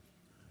to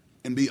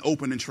and be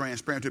open and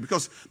transparent to,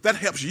 because that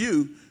helps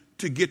you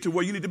to get to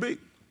where you need to be.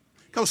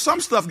 Because some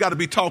stuff got to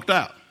be talked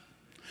out.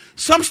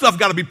 Some stuff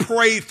got to be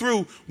prayed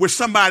through with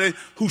somebody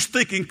who's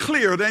thinking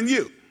clearer than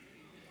you.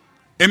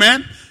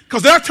 Amen?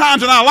 Because there are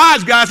times in our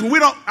lives, guys,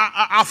 when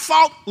our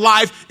fault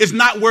life is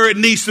not where it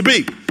needs to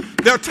be.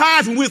 There are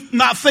times when we're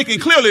not thinking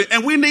clearly,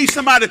 and we need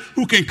somebody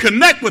who can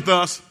connect with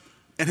us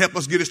and help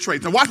us get it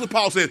straight. Now watch what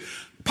Paul says.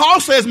 Paul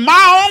says,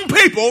 my own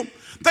people,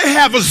 they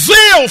have a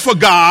zeal for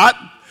God,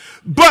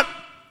 but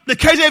the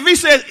KJV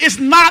says it's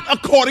not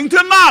according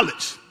to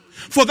knowledge.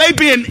 For they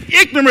being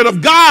ignorant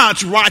of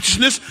God's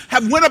righteousness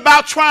have went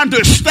about trying to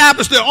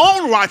establish their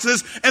own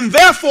righteousness, and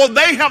therefore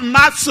they have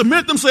not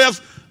submitted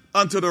themselves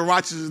unto the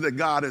righteousness that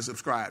God has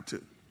subscribed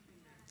to.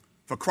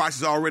 For Christ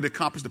has already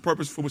accomplished the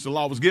purpose for which the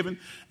law was given.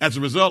 As a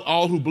result,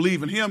 all who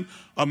believe in him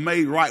are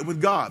made right with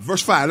God.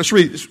 Verse 5, let's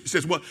read. It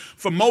says, "What?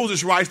 For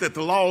Moses writes that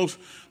the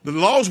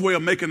law's way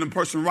of making a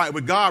person right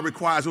with God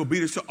requires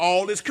obedience to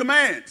all its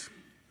commands.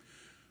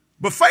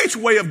 But faith's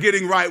way of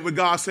getting right with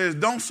God says,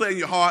 don't say in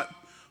your heart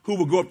who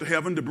will go up to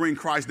heaven to bring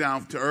Christ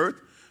down to earth.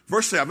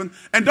 Verse 7,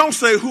 and don't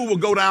say who will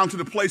go down to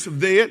the place of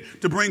dead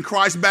to bring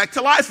Christ back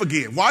to life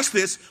again. Watch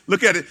this.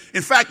 Look at it.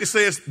 In fact, it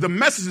says the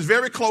message is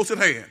very close at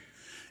hand.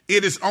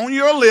 It is on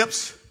your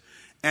lips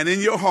and in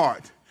your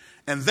heart.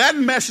 And that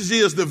message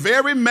is the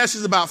very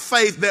message about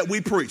faith that we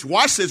preach.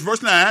 Watch this.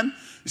 Verse 9.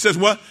 It says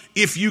what?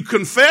 If you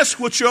confess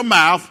with your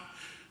mouth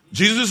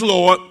Jesus is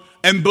Lord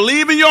and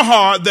believe in your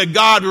heart that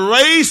God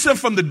raised him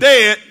from the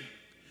dead,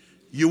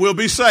 you will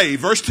be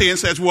saved. Verse 10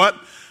 says what?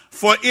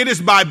 For it is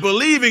by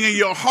believing in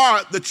your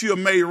heart that you are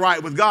made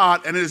right with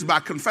God, and it is by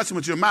confessing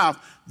with your mouth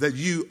that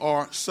you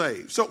are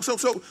saved. So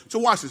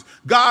watch this.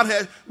 God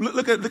has,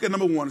 look at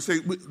number one.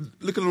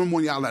 Look at number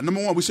one, y'all.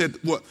 Number one, we said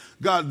what?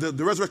 God,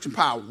 the resurrection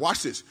power.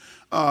 Watch this.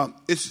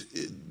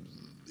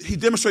 He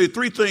demonstrated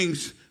three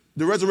things.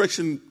 The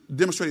resurrection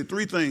demonstrated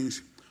three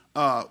things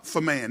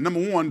for man.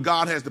 Number one,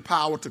 God has the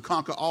power to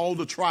conquer all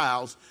the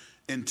trials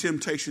and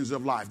temptations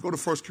of life. Go to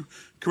 1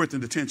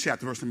 Corinthians, the 10th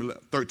chapter, verse number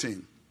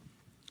 13.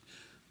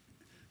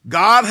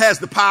 God has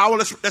the power.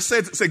 Let's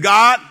say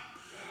God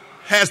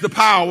has the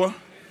power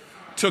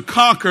to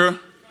conquer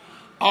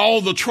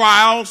all the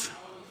trials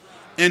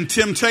and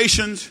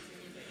temptations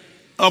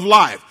of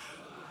life.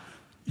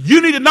 You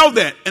need to know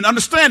that and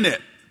understand that.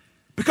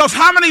 Because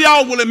how many of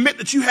y'all will admit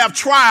that you have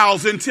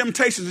trials and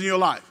temptations in your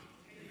life?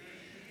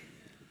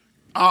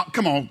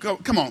 Come on.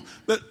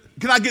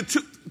 Can I get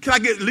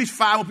at least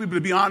 5 more people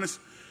to be honest?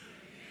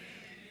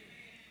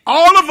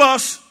 All of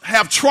us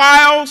have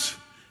trials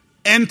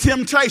and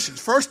temptations.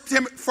 First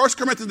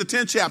Corinthians, the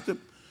 10th chapter.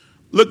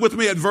 Look with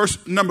me at verse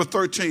number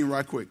 13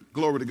 right quick.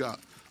 Glory to God.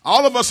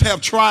 All of us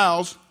have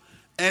trials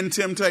and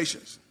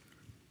temptations.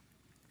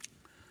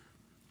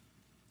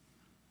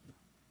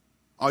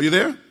 Are you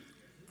there?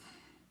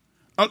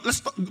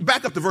 Let's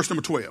back up to verse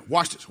number 12.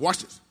 Watch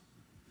this.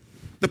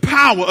 The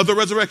power of the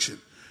resurrection.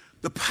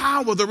 The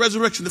power of the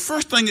resurrection. The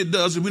first thing it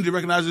does, and we need to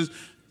recognize, is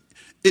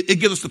it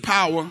gives us the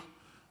power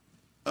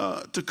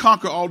to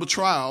conquer all the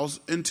trials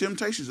and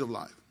temptations of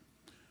life.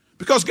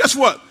 Because guess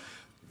what?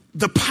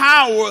 The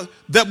power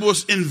that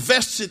was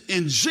invested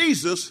in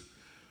Jesus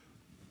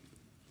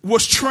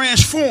was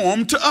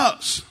transformed to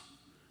us.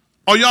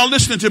 Are y'all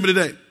listening to me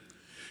today?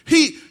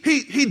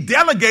 He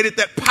delegated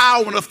that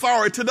power and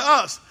authority to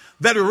us.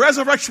 That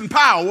resurrection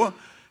power,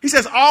 he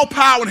says, all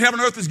power in heaven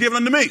and earth is given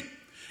unto me.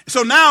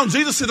 So now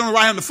Jesus sits on the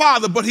right hand of the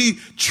Father, but he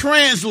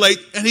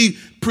translates and he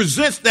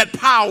presents that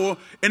power,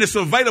 and it's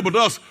available to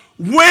us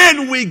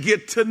when we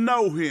get to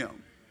know him.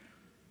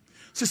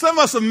 See, some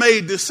of us have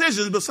made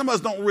decisions, but some of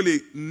us don't really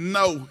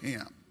know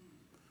him.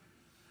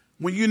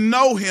 When you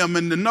know him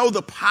and to know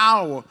the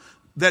power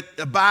that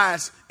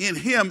abides in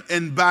him,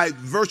 and by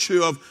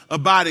virtue of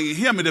abiding in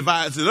him, it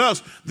abides in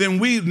us, then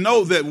we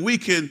know that we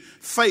can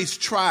face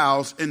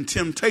trials and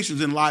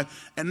temptations in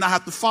life and not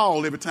have to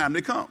fall every time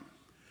they come.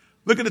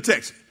 Look at the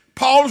text.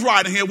 Paul's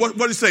writing here. What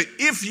does he say?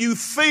 If you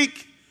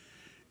think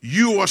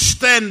you are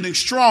standing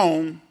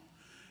strong,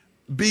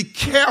 be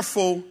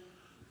careful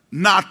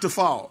not to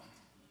fall.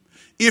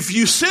 If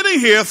you're sitting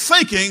here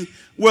thinking,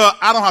 well,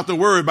 I don't have to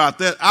worry about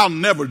that. I'll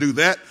never do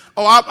that.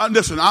 Oh,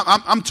 listen,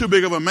 I'm too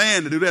big of a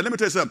man to do that. Let me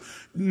tell you something.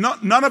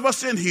 None of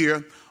us in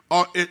here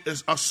are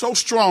so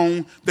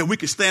strong that we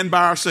can stand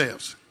by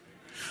ourselves.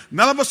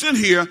 None of us in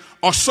here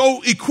are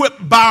so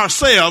equipped by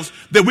ourselves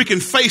that we can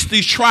face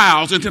these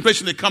trials and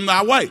temptations that come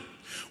our way.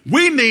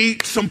 We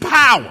need some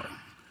power.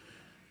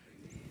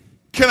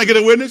 Can I get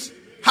a witness?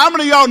 How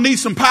many of y'all need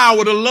some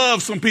power to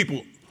love some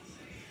people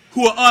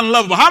who are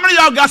unlovable? How many of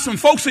y'all got some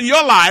folks in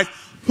your life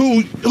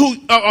who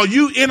are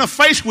you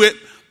interfaced with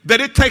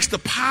that it takes the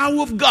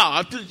power of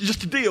God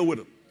just to deal with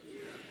them?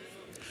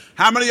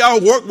 How many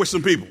of y'all work with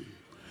some people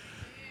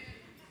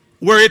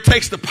where it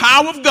takes the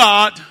power of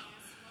God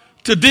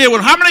to deal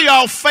with? How many of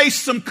y'all face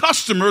some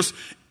customers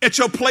at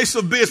your place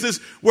of business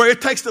where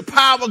it takes the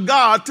power of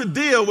God to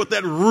deal with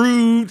that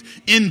rude,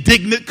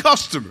 indignant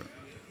customer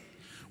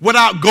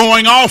without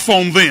going off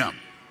on them?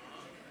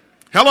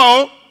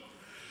 Hello?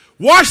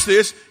 Watch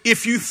this.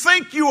 If you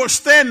think you are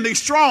standing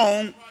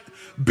strong,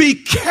 be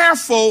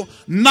careful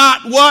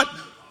not what?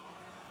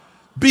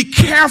 Be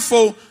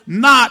careful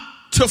not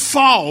to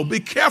fall. Be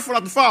careful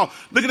not to fall.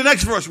 Look at the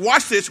next verse.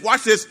 Watch this.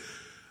 Watch this.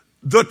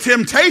 The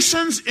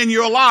temptations in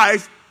your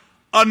life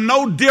are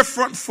no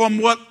different from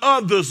what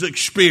others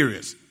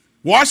experience.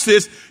 Watch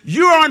this.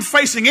 You aren't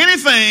facing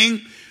anything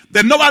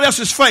that nobody else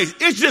has faced.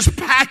 It's just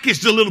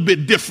packaged a little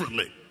bit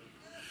differently.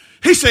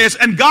 He says,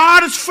 and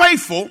God is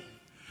faithful.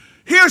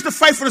 Here's the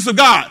faithfulness of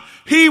God.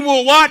 He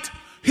will what?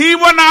 He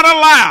will not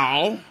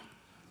allow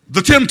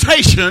the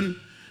temptation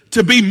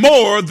to be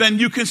more than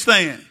you can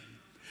stand.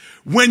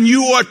 When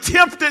you are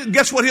tempted,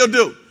 guess what he'll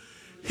do?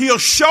 He'll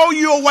show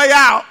you a way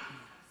out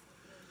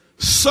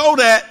so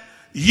that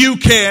you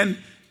can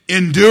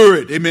endure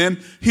it. Amen.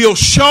 He'll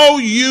show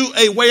you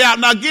a way out.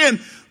 Now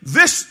again,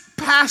 this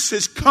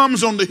passage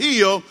comes on the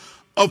heel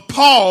of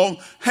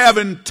Paul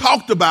having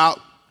talked about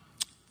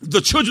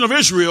the children of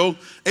Israel,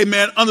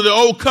 amen, under the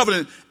old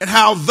covenant and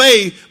how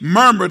they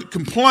murmured,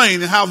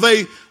 complained, and how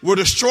they were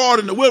destroyed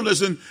in the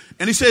wilderness. And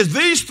he says,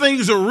 these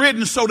things are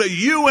written so that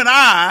you and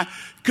I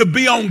could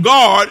be on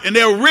guard, and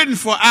they're written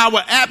for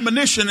our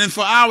admonition and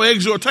for our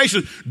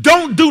exhortation.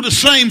 Don't do the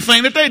same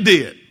thing that they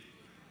did.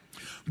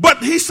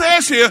 But he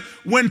says here,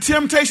 when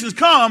temptations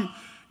come,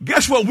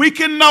 guess what? We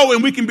can know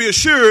and we can be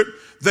assured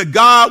that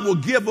God will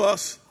give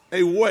us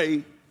a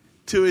way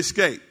to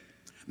escape.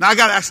 Now, I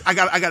got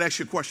to ask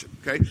you a question,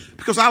 okay?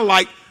 Because I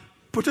like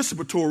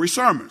participatory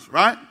sermons,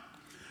 right?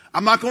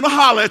 I'm not going to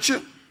holler at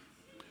you.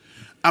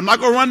 I'm not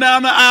going to run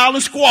down the aisle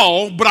and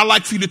squall, but I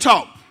like for you to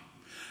talk.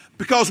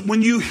 Because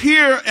when you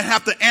hear and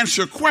have to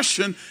answer a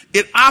question,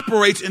 it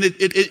operates and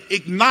it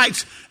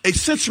ignites a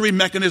sensory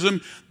mechanism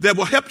that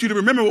will help you to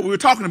remember what we were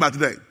talking about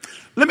today.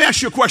 Let me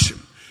ask you a question.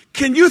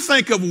 Can you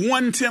think of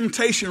one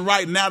temptation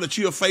right now that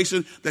you are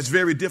facing that's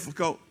very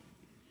difficult?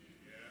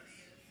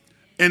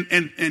 And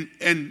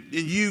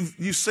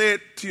you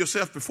said to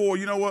yourself before,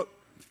 you know what?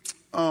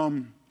 I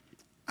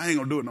ain't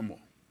gonna do it no more.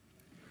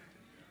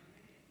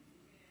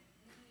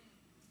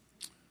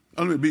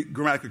 Let me be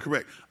grammatically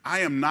correct. I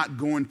am not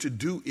going to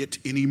do it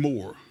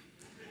anymore.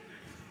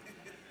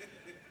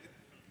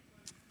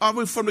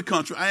 I'm from the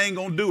country. I ain't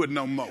gonna do it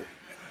no more.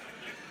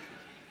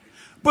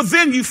 But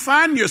then you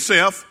find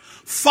yourself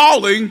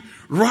falling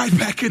right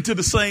back into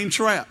the same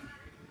trap.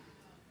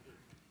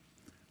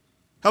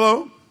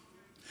 Hello?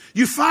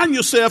 You find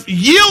yourself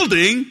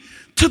yielding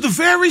to the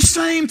very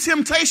same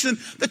temptation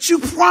that you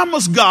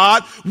promised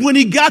God when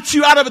he got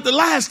you out of it the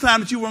last time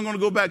that you weren't going to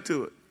go back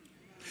to it.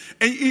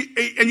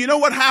 And you know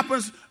what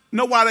happens?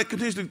 Know why that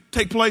continues to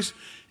take place?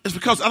 It's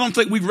because I don't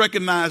think we've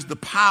recognized the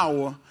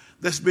power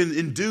that's been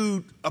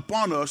endued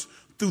upon us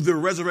through the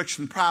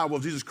resurrection power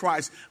of Jesus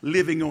Christ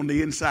living on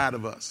the inside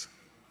of us.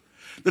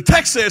 The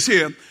text says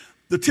here,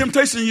 the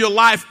temptations in your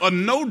life are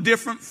no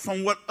different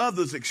from what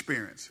others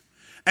experience.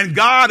 And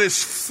God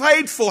is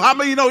faithful. How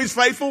many of you know he's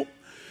faithful?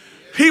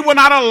 He will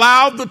not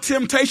allow the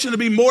temptation to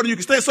be more than you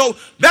can stand. So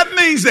that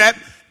means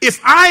that if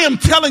I am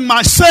telling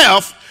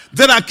myself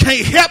that I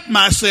can't help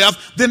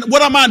myself, then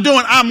what am I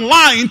doing? I'm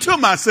lying to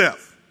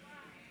myself.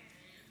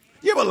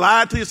 You ever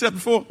lied to yourself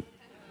before?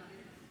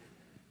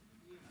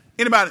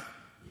 Anybody?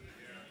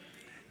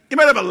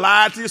 Anybody ever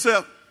lied to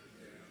yourself?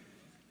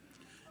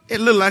 It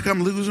looked like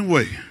I'm losing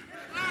weight.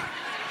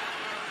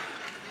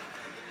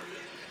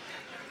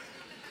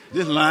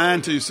 Just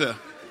lying to yourself.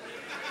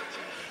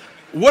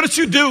 What did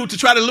you do to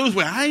try to lose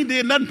weight? I ain't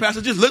did nothing,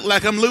 Pastor. It just looked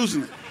like I'm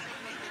losing it.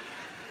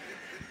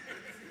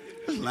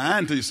 Just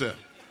lying to yourself.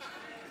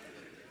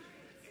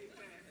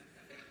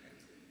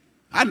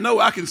 I know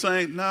I can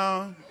sing.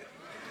 No,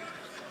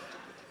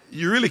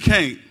 you really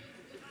can't.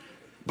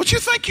 But you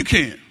think you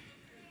can.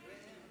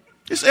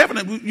 It's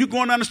evident. You're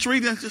going down the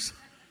street and just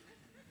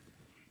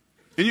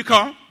in your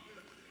car.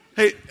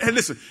 Hey,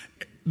 listen.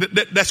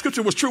 That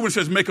scripture was true when it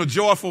says, make a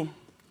joyful.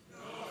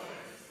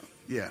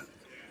 Yeah.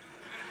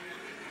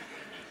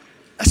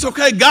 That's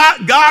okay.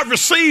 God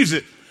receives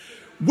it.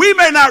 We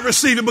may not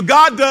receive it, but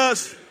God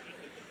does.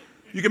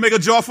 You can make a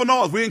joyful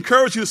noise. We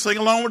encourage you to sing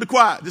along with the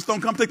choir. Just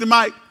don't come take the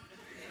mic.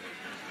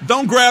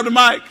 Don't grab the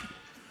mic.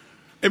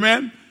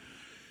 Amen.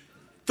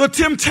 The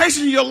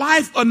temptations in your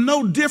life are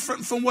no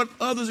different from what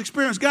others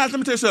experience. Guys, let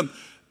me tell you something.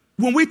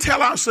 When we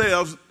tell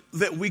ourselves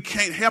that we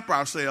can't help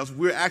ourselves,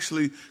 we're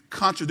actually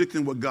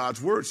contradicting what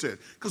God's word says.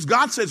 Because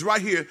God says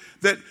right here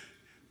that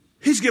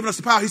he's given us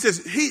the power. He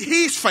says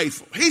he's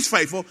faithful. He's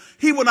faithful.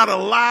 He will not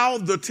allow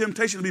the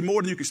temptation to be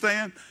more than you can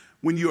stand.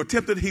 When you are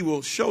tempted, he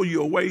will show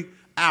you a way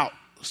out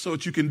so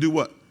that you can do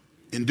what?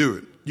 Endure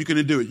it. You can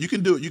endure it. You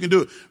can do it. You can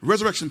do it.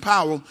 Resurrection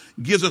power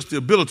gives us the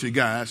ability,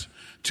 guys,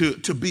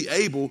 to be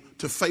able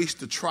to face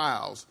the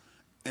trials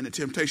and the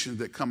temptations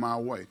that come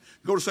our way.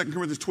 Go to 2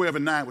 Corinthians 12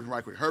 and 9 with me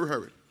right quick.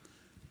 Hurry.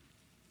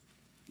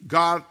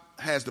 God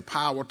has the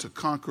power to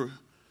conquer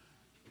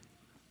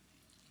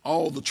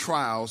all the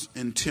trials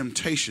and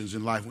temptations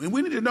in life. And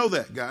we need to know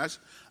that, guys.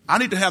 I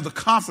need to have the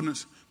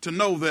confidence to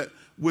know that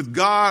with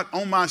God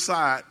on my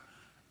side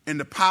and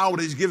the power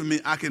that he's given me,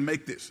 I can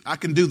make this. I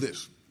can do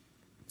this.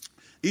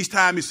 Each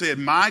time he said,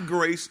 my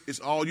grace is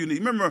all you need.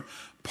 Remember,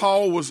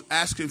 Paul was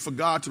asking for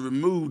God to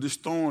remove this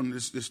thorn,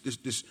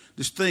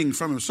 this thing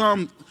from him.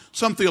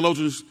 Some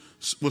theologians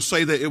will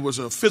say that it was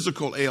a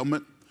physical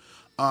ailment.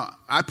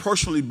 I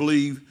personally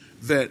believe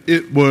that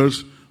it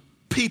was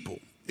people.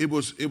 It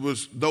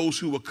was those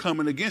who were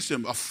coming against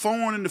him, a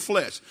thorn in the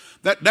flesh.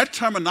 That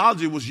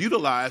terminology was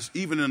utilized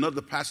even in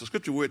another passage of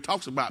scripture where it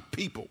talks about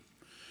people.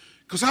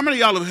 Because how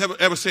many of y'all have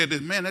ever said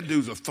this, man, that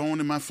dude's a thorn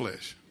in my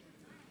flesh?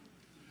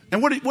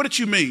 And what did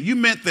you mean? You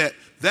meant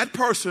that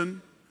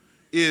person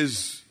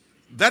is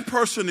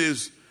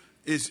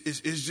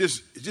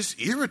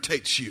just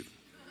irritates you.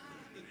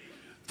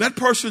 That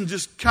person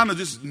just kind of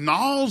just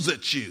gnaws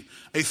at you,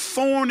 a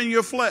thorn in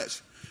your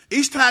flesh.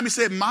 Each time he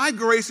said, my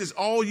grace is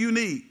all you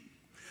need.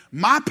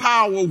 My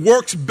power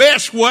works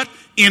best, what?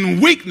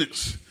 In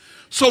weakness.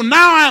 So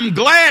now I'm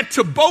glad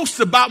to boast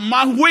about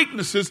my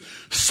weaknesses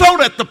so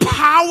that the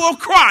power of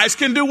Christ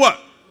can do what?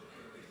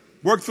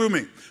 Work through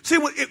me. See,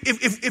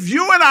 if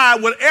you and I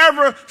would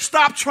ever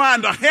stop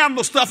trying to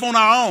handle stuff on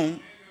our own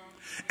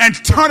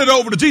and turn it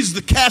over to Jesus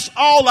to cast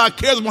all our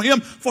cares upon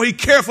him for he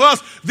cares for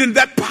us, then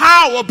that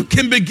power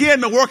can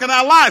begin to work in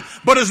our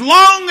life. But as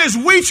long as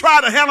we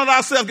try to handle it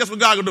ourselves, guess what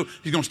God will do?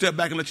 He's going to step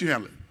back and let you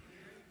handle it.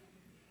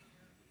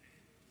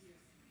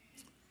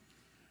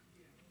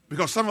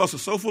 Because some of us are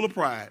so full of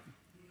pride,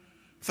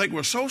 think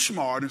we're so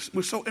smart, and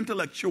we're so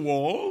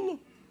intellectual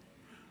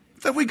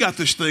that we got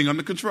this thing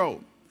under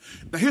control.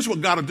 Now, here's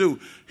what God will do.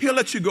 He'll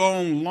let you go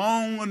on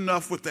long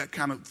enough with that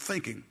kind of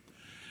thinking.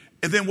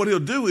 And then what he'll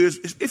do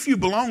is if you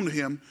belong to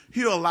him,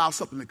 he'll allow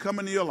something to come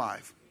into your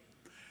life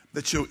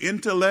that your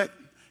intellect,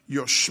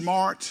 your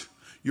smart,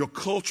 your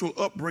cultural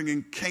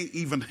upbringing can't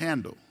even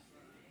handle.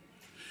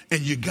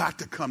 And you got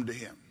to come to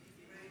him.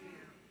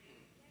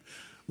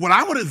 What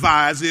I would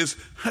advise is,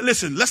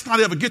 listen, let's not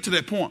ever get to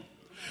that point.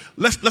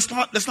 Let's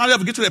not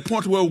ever get to that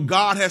point where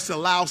God has to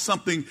allow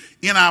something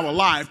in our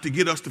life to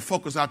get us to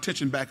focus our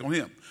attention back on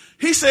him.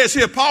 He says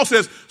here, Paul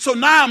says, so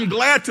now I'm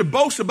glad to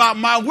boast about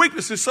my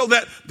weaknesses so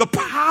that the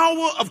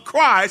power of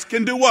Christ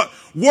can do what?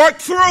 Work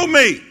through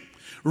me.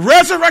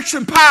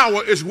 Resurrection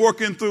power is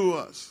working through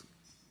us.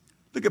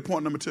 Look at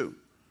point number 2,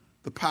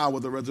 the power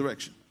of the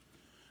resurrection.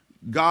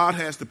 God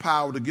has the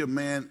power to give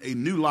man a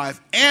new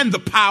life and the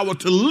power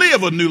to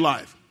live a new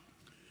life.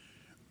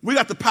 We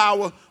got the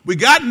power, we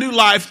got new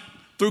life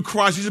through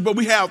Christ Jesus, but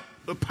we have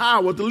the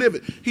power to live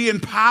it. He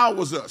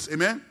empowers us.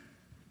 Amen.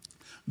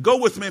 Go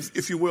with me,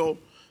 if you will,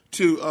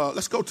 to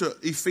let's go to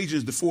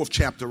Ephesians, the 4th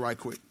chapter, right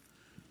quick.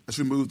 As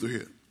we move through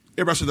here.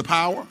 Everybody say the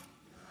power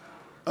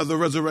of the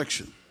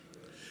resurrection.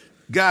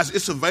 Guys,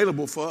 it's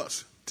available for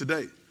us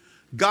today.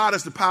 God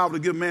has the power to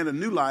give man a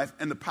new life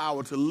and the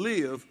power to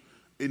live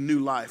a new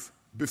life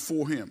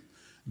before him.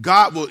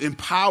 God will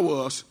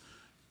empower us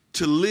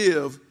to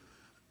live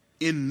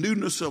in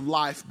newness of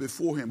life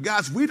before him.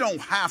 Guys, we don't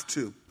have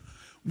to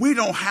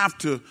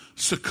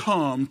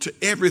succumb to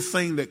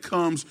everything that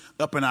comes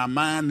up in our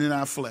mind and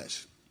our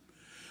flesh.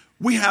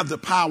 We have the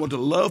power to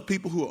love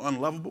people who are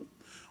unlovable.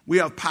 We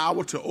have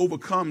power to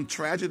overcome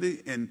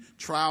tragedy and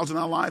trials in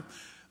our life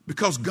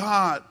because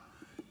God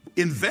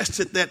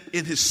invested that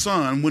in his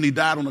son when he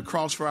died on the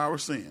cross for our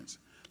sins.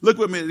 Look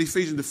with me at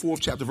Ephesians, the 4th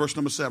chapter, verse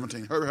number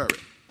 17. Hurry.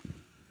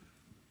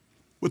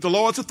 With the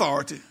Lord's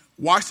authority,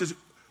 watch this.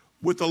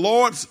 With the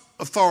Lord's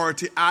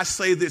authority, I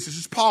say this. This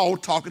is Paul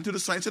talking to the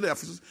saints at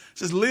Ephesus. He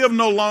says, live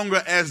no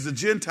longer as the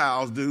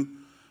Gentiles do,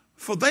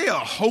 for they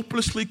are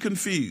hopelessly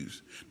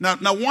confused. Now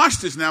watch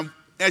this. Now,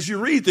 as you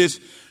read this,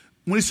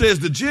 when he says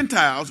the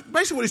Gentiles,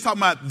 basically what he's talking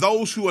about,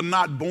 those who are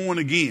not born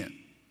again.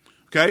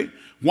 Okay?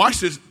 Watch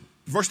this.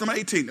 Verse number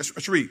 18.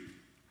 Let's read.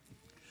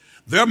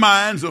 Their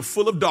minds are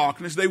full of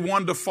darkness. They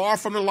wander far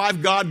from the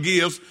life God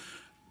gives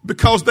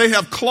because they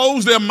have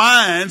closed their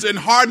minds and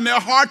hardened their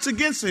hearts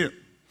against him.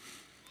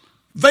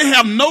 They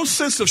have no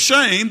sense of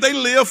shame. They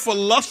live for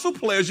lustful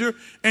pleasure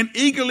and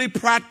eagerly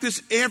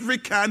practice every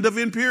kind of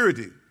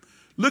impurity.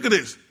 Look at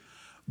this.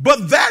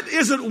 But that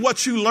isn't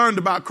what you learned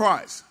about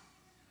Christ.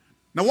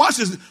 Now watch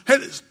this. Hey,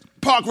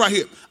 park right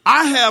here.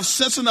 I have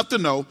sense enough to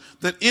know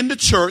that in the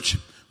church,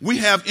 we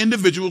have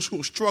individuals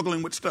who are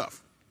struggling with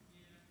stuff.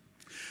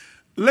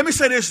 Let me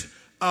say this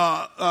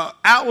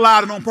out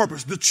loud and on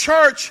purpose. The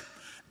church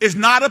is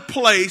not a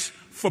place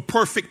for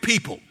perfect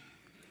people.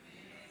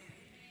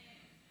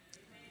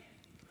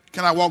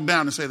 Can I walk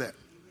down and say that?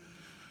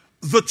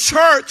 The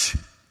church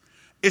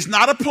is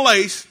not a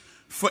place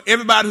for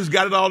everybody who's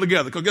got it all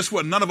together. Because guess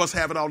what? None of us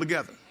have it all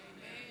together.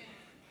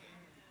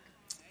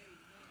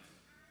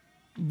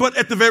 But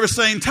at the very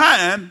same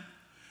time,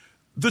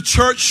 the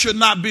church should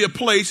not be a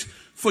place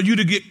for you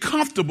to get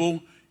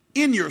comfortable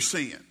in your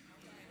sin.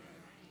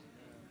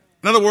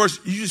 In other words,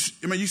 you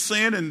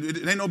sin and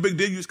it ain't no big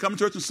deal. You just come to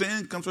church and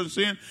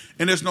sin,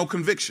 and there's no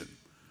conviction.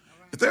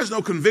 If there's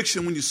no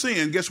conviction when you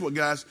sin, guess what,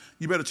 guys?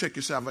 You better check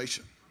your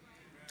salvation.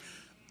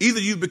 Either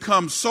you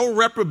become so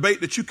reprobate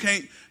that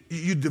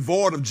you're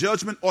devoid of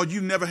judgment, or you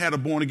never had a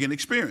born again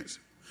experience.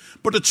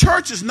 But the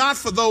church is not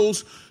for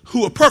those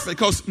who are perfect,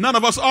 because none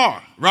of us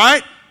are,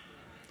 right?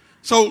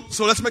 So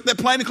let's make that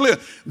plain and clear.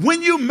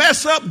 When you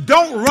mess up,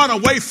 don't run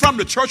away from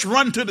the church,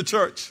 run to the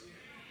church.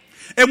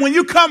 And when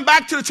you come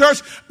back to the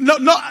church,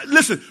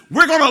 listen,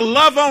 we're going to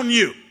love on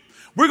you.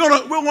 We're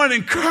going to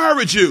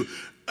encourage you.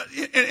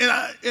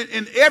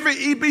 And every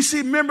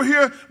EBC member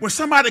here, when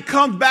somebody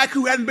comes back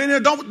who hadn't been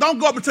here, don't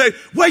go up and say,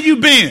 where you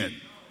been?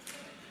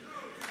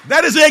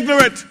 That is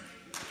ignorant.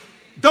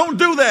 Don't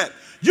do that.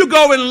 You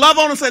go and love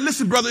on them and say,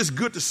 listen, brother, it's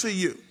good to see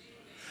you.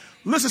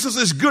 Listen,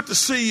 sister, it's good to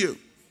see you.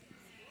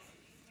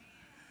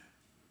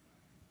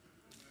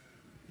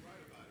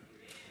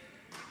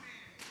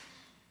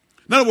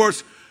 In other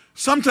words,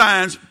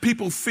 sometimes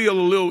people feel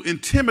a little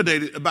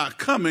intimidated about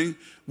coming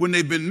when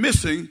they've been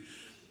missing,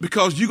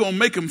 because you're going to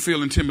make them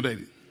feel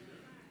intimidated.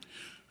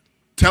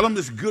 Tell them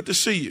it's good to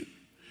see you.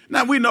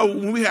 Now, we know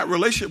when we have a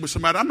relationship with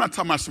somebody, I'm not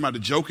talking about somebody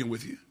joking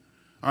with you.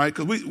 All right?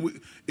 Because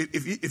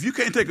if you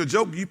can't take a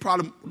joke, you're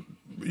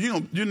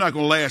not going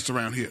to last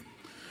around here.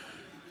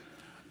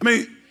 I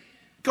mean,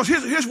 because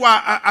here's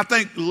why I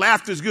think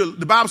laughter is good.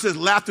 The Bible says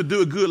laughter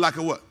do it good like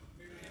a what?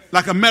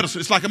 Like a medicine.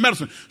 It's like a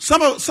medicine.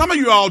 Some of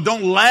you all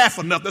don't laugh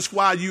enough. That's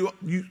why you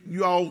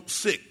all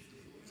sick.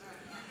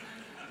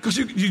 Because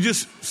you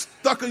just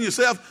stuck on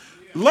yourself.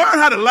 Learn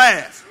how to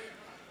laugh.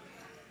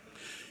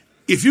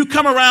 If you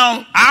come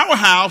around our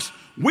house,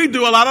 we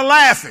do a lot of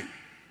laughing.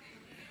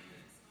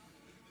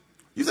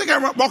 You think I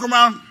walk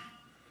around?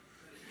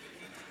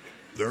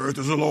 The earth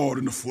is the Lord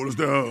and the fullness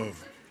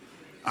thereof.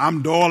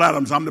 I'm Doyle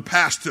Adams. I'm the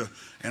pastor,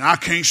 and I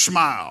can't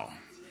smile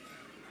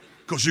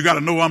because you got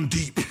to know I'm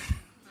deep.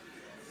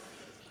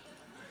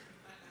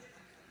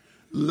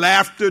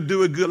 Laughter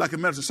do it good like a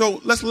medicine.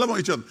 So let's love on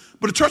each other.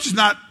 But the church is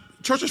not.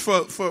 Church is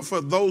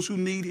for those who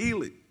need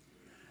healing.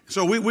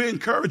 So we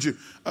encourage you.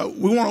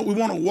 We want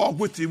to walk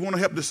with you. We want to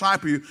help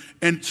disciple you,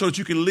 and so that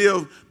you can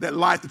live that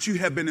life that you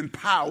have been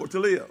empowered to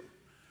live.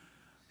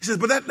 He says,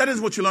 but that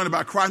isn't what you learn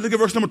about Christ. Look at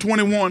verse number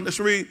 21.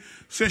 Let's read.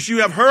 Since you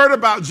have heard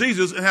about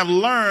Jesus and have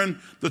learned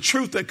the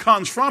truth that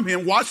comes from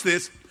him, watch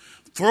this.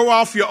 Throw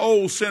off your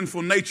old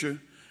sinful nature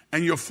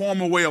and your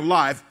former way of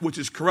life, which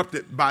is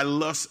corrupted by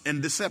lust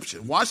and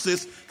deception. Watch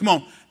this. Come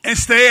on.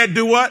 Instead,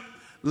 do what?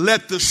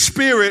 Let the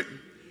Spirit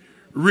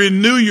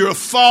renew your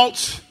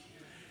thoughts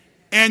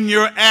and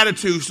your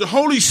attitudes. The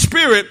Holy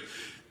Spirit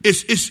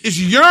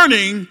is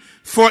yearning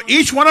for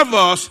each one of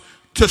us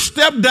to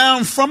step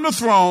down from the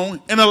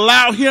throne and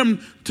allow him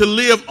to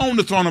live on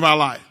the throne of our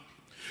life.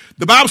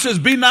 The Bible says,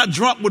 be not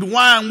drunk with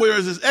wine where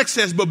is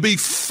excess, but be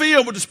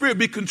filled with the Spirit,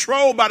 be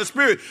controlled by the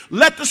Spirit.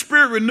 Let the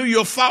Spirit renew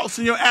your thoughts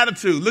and your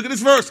attitude. Look at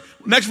this verse.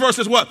 Next verse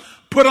says what?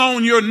 Put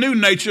on your new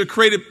nature,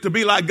 created to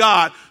be like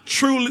God,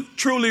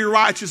 truly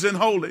righteous and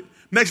holy.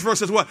 Next verse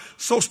says what?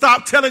 So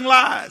stop telling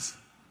lies.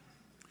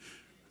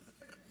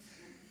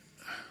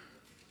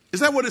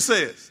 Is that what it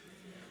says?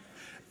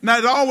 Now,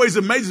 it always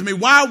amazes me.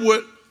 Why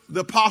would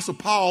the Apostle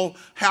Paul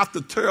have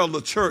to tell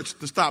the church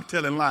to stop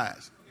telling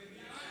lies?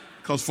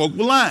 Because folk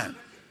were lying.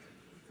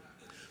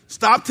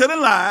 Stop telling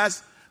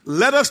lies.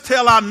 Let us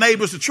tell our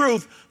neighbors the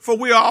truth, for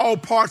we are all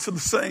parts of the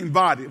same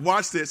body.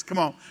 Watch this. Come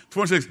on.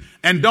 26.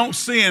 And don't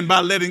sin by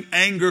letting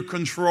anger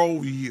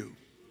control you.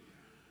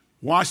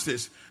 Watch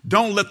this.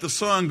 Don't let the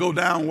sun go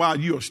down while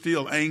you are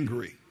still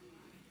angry.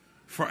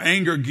 For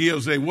anger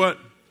gives a what?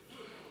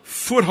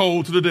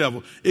 Foothold to the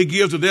devil. It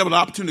gives the devil the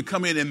opportunity to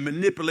come in and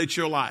manipulate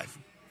your life.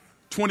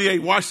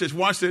 28, watch this,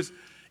 watch this.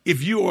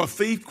 If you are a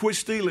thief, quit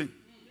stealing.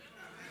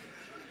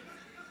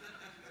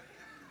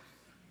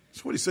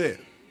 That's what he said.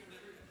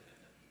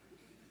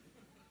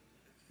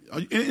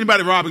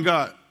 Anybody robbing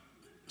God?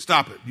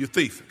 Stop it. You're a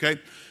thief, okay?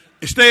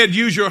 Instead,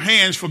 use your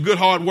hands for good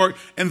hard work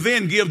and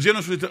then give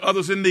generously to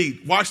others in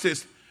need. Watch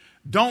this.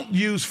 Don't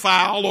use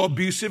foul or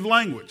abusive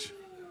language.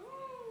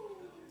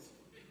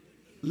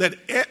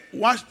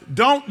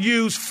 Don't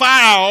use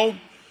foul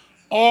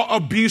or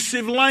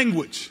abusive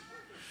language.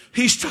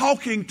 He's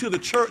talking to the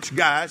church,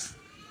 guys.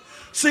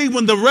 See,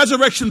 when the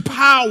resurrection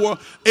power,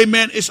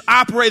 amen, is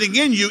operating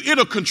in you,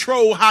 it'll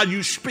control how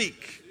you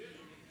speak.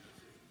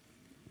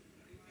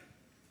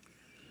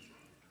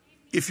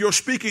 If your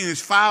speaking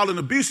is foul and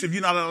abusive,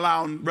 you're not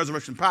allowing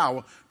resurrection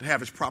power to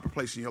have its proper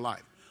place in your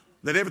life.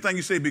 Let everything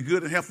you say be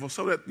good and helpful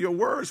so that your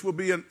words will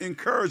be an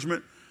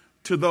encouragement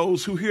to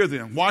those who hear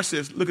them. Watch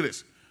this. Look at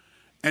this.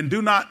 And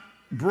do not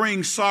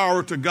bring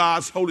sorrow to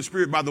God's Holy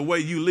Spirit by the way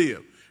you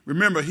live.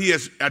 Remember, he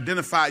has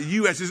identified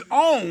you as his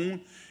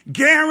own,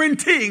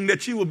 guaranteeing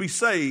that you will be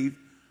saved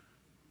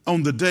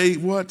on the day,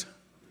 what?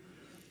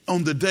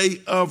 On the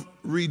day of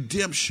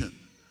redemption.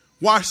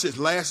 Watch this.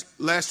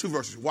 Last two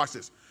verses. Watch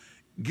this.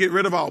 Get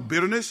rid of all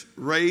bitterness,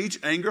 rage,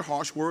 anger,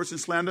 harsh words, and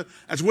slander,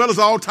 as well as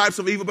all types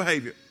of evil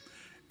behavior.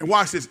 And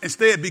watch this.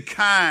 Instead, be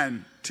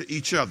kind to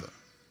each other,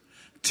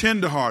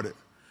 tenderhearted,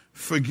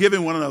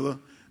 forgiving one another,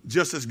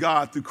 just as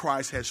God through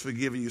Christ has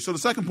forgiven you. So the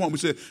second point, we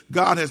said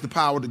God has the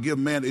power to give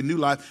man a new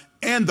life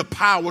and the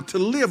power to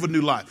live a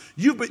new life.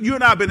 You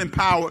and I have been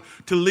empowered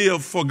to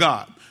live for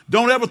God.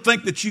 Don't ever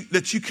think that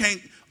you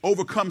can't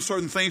overcome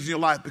certain things in your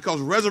life, because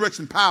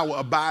resurrection power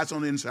abides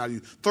on the inside of you.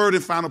 Third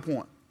and final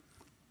point.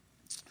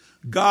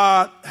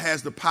 God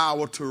has the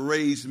power to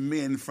raise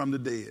men from the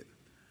dead.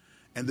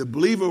 And the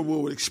believer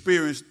will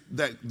experience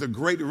the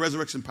great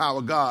resurrection power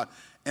of God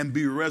and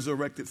be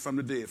resurrected from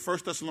the dead. 1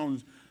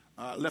 Thessalonians,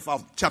 left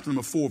off chapter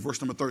number 4,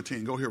 verse number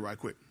 13. Go here right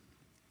quick.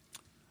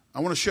 I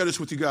want to share this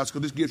with you guys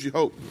because this gives you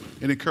hope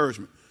and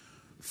encouragement.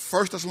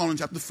 1 Thessalonians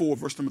chapter 4,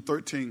 verse number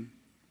 13.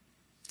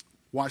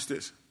 Watch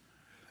this.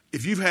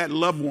 If you've had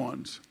loved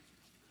ones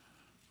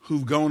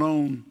who've gone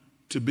on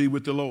to be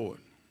with the Lord,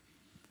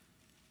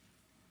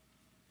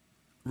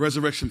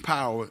 resurrection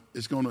power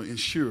is going to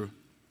ensure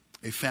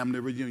a family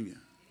reunion.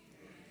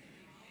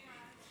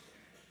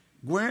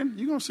 Gwen,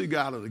 you're going to see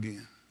God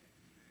again.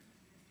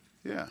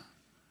 Yeah.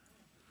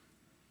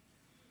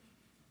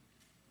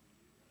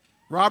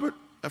 Robert,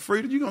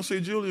 Afrida, you're going to see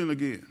Julian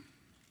again.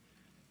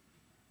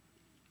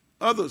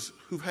 Others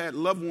who've had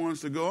loved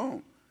ones to go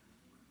on,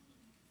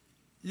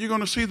 you're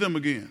going to see them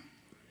again.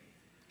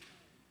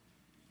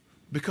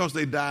 Because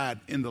they died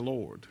in the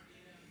Lord.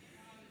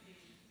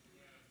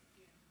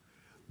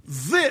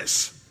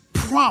 This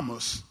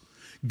promise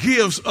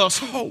gives us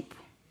hope.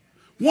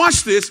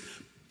 Watch this.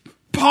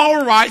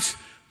 Paul writes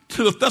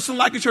to the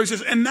Thessalonican church,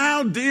 says, and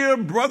now, dear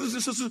brothers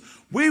and sisters,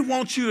 we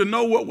want you to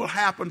know what will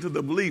happen to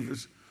the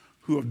believers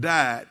who have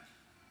died,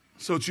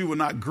 so that you will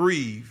not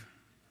grieve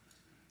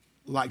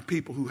like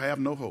people who have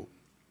no hope.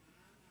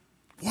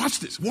 Watch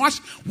this.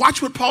 Watch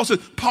what Paul says.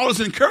 Paul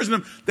is encouraging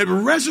them that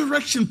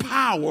resurrection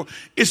power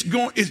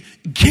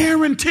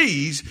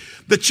guarantees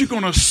that you're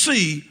going to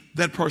see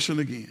that person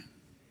again.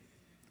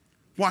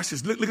 Watch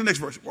this. Look at the next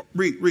verse.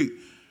 Read.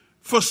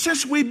 For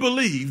since we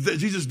believe that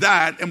Jesus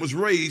died and was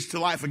raised to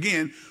life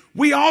again,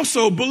 we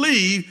also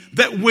believe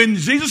that when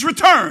Jesus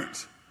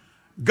returns,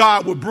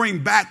 God will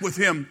bring back with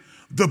him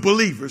the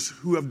believers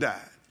who have died.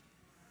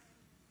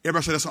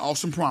 Everybody say that's an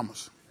awesome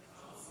promise.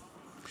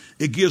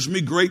 It gives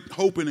me great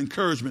hope and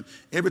encouragement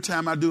every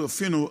time I do a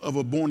funeral of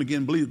a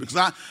born-again believer.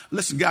 Because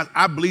listen, guys,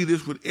 I believe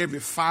this with every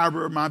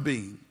fiber of my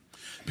being.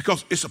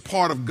 Because it's a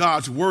part of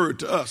God's word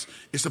to us.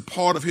 It's a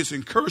part of his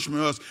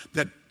encouragement to us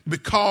that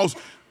because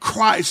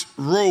Christ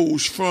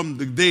rose from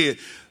the dead,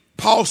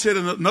 Paul said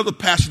in another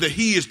passage that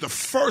he is the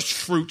first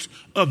fruits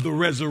of the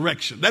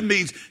resurrection. That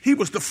means he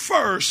was the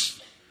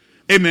first.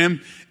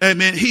 Amen.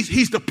 Amen.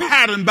 He's the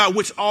pattern by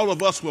which all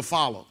of us will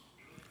follow.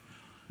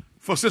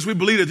 For since we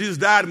believe that Jesus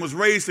died and was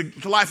raised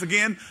to life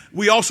again,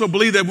 we also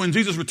believe that when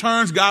Jesus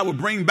returns, God will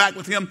bring back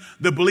with him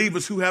the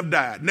believers who have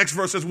died. Next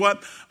verse says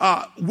what?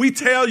 We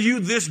tell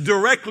you this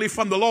directly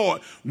from the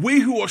Lord.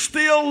 We who are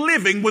still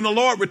living when the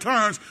Lord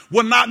returns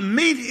will not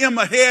meet him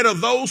ahead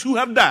of those who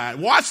have died.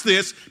 Watch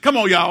this. Come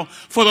on, y'all.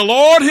 For the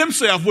Lord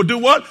himself will do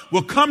what?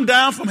 Will come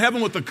down from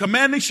heaven with a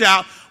commanding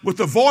shout, with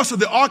the voice of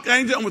the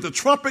archangel, and with the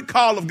trumpet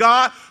call of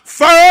God.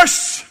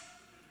 First,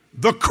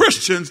 the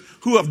Christians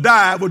who have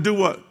died will do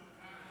what?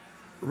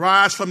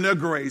 Rise from their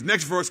graves.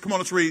 Next verse, come on,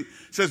 let's read.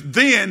 It says,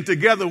 then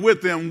together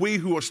with them, we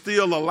who are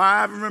still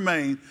alive and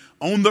remain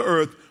on the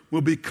earth will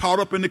be caught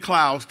up in the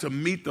clouds to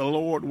meet the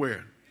Lord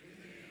where?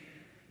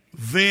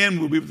 Then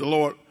we'll be with the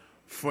Lord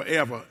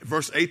forever.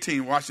 Verse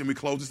 18, watch and we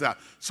close this out.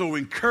 So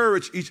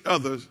encourage each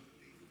other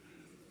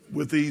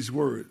with these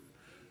words.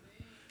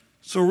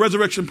 So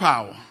resurrection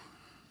power.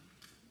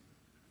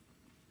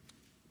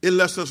 It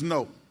lets us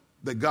know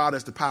that God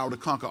has the power to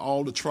conquer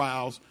all the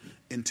trials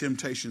and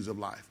temptations of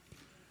life.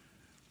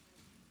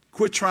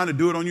 Quit trying to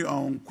do it on your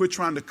own. Quit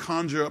trying to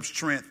conjure up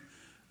strength.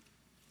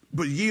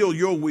 But yield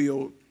your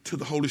will to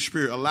the Holy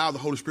Spirit. Allow the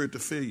Holy Spirit to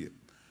fill you.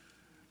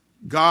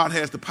 God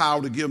has the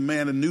power to give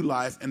man a new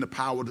life and the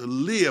power to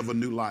live a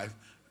new life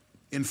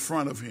in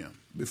front of him,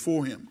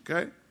 before him,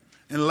 okay?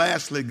 And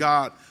lastly,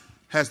 God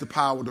has the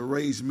power to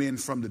raise men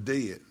from the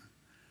dead.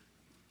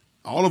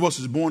 All of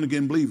us as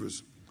born-again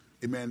believers,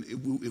 amen,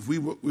 if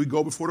we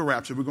go before the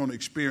rapture, we're going to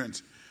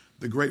experience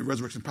the great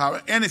resurrection power.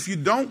 And if you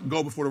don't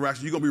go before the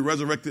rapture, you're going to be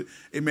resurrected,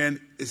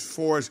 amen, as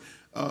far as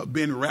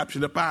being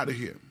raptured up out of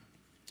here.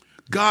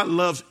 God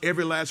loves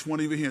every last one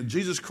of you here.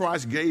 Jesus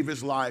Christ gave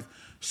his life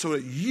so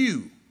that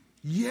you,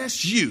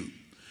 yes, you,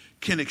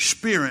 can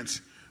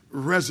experience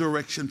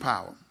resurrection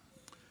power.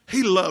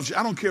 He loves you.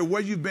 I don't care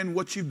where you've been,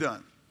 what you've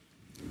done.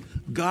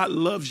 God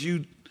loves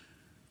you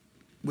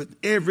with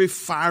every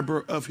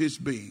fiber of his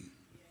being.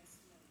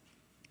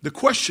 The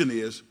question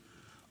is,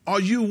 are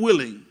you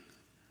willing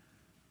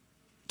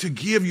to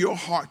give your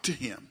heart to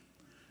him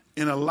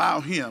and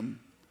allow him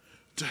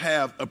to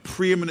have a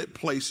preeminent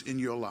place in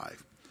your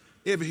life?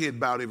 Every head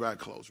bowed, every eye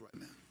closed right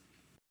now.